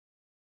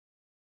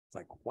 It's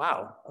like,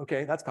 wow,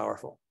 okay, that's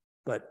powerful.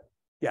 But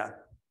yeah,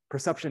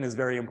 perception is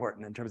very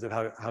important in terms of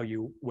how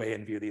you weigh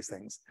and view these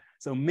things.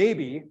 So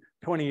maybe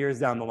 20 years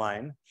down the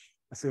line,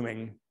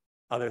 assuming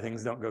other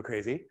things don't go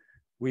crazy,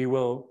 we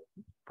will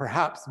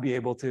perhaps be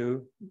able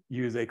to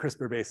use a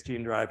CRISPR-based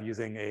gene drive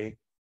using a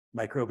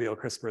microbial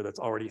CRISPR that's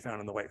already found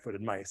in the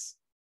white-footed mice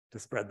to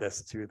spread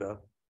this to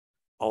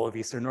all of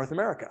Eastern North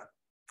America.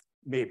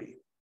 Maybe,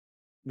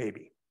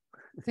 maybe.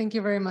 Thank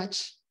you very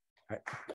much. All right.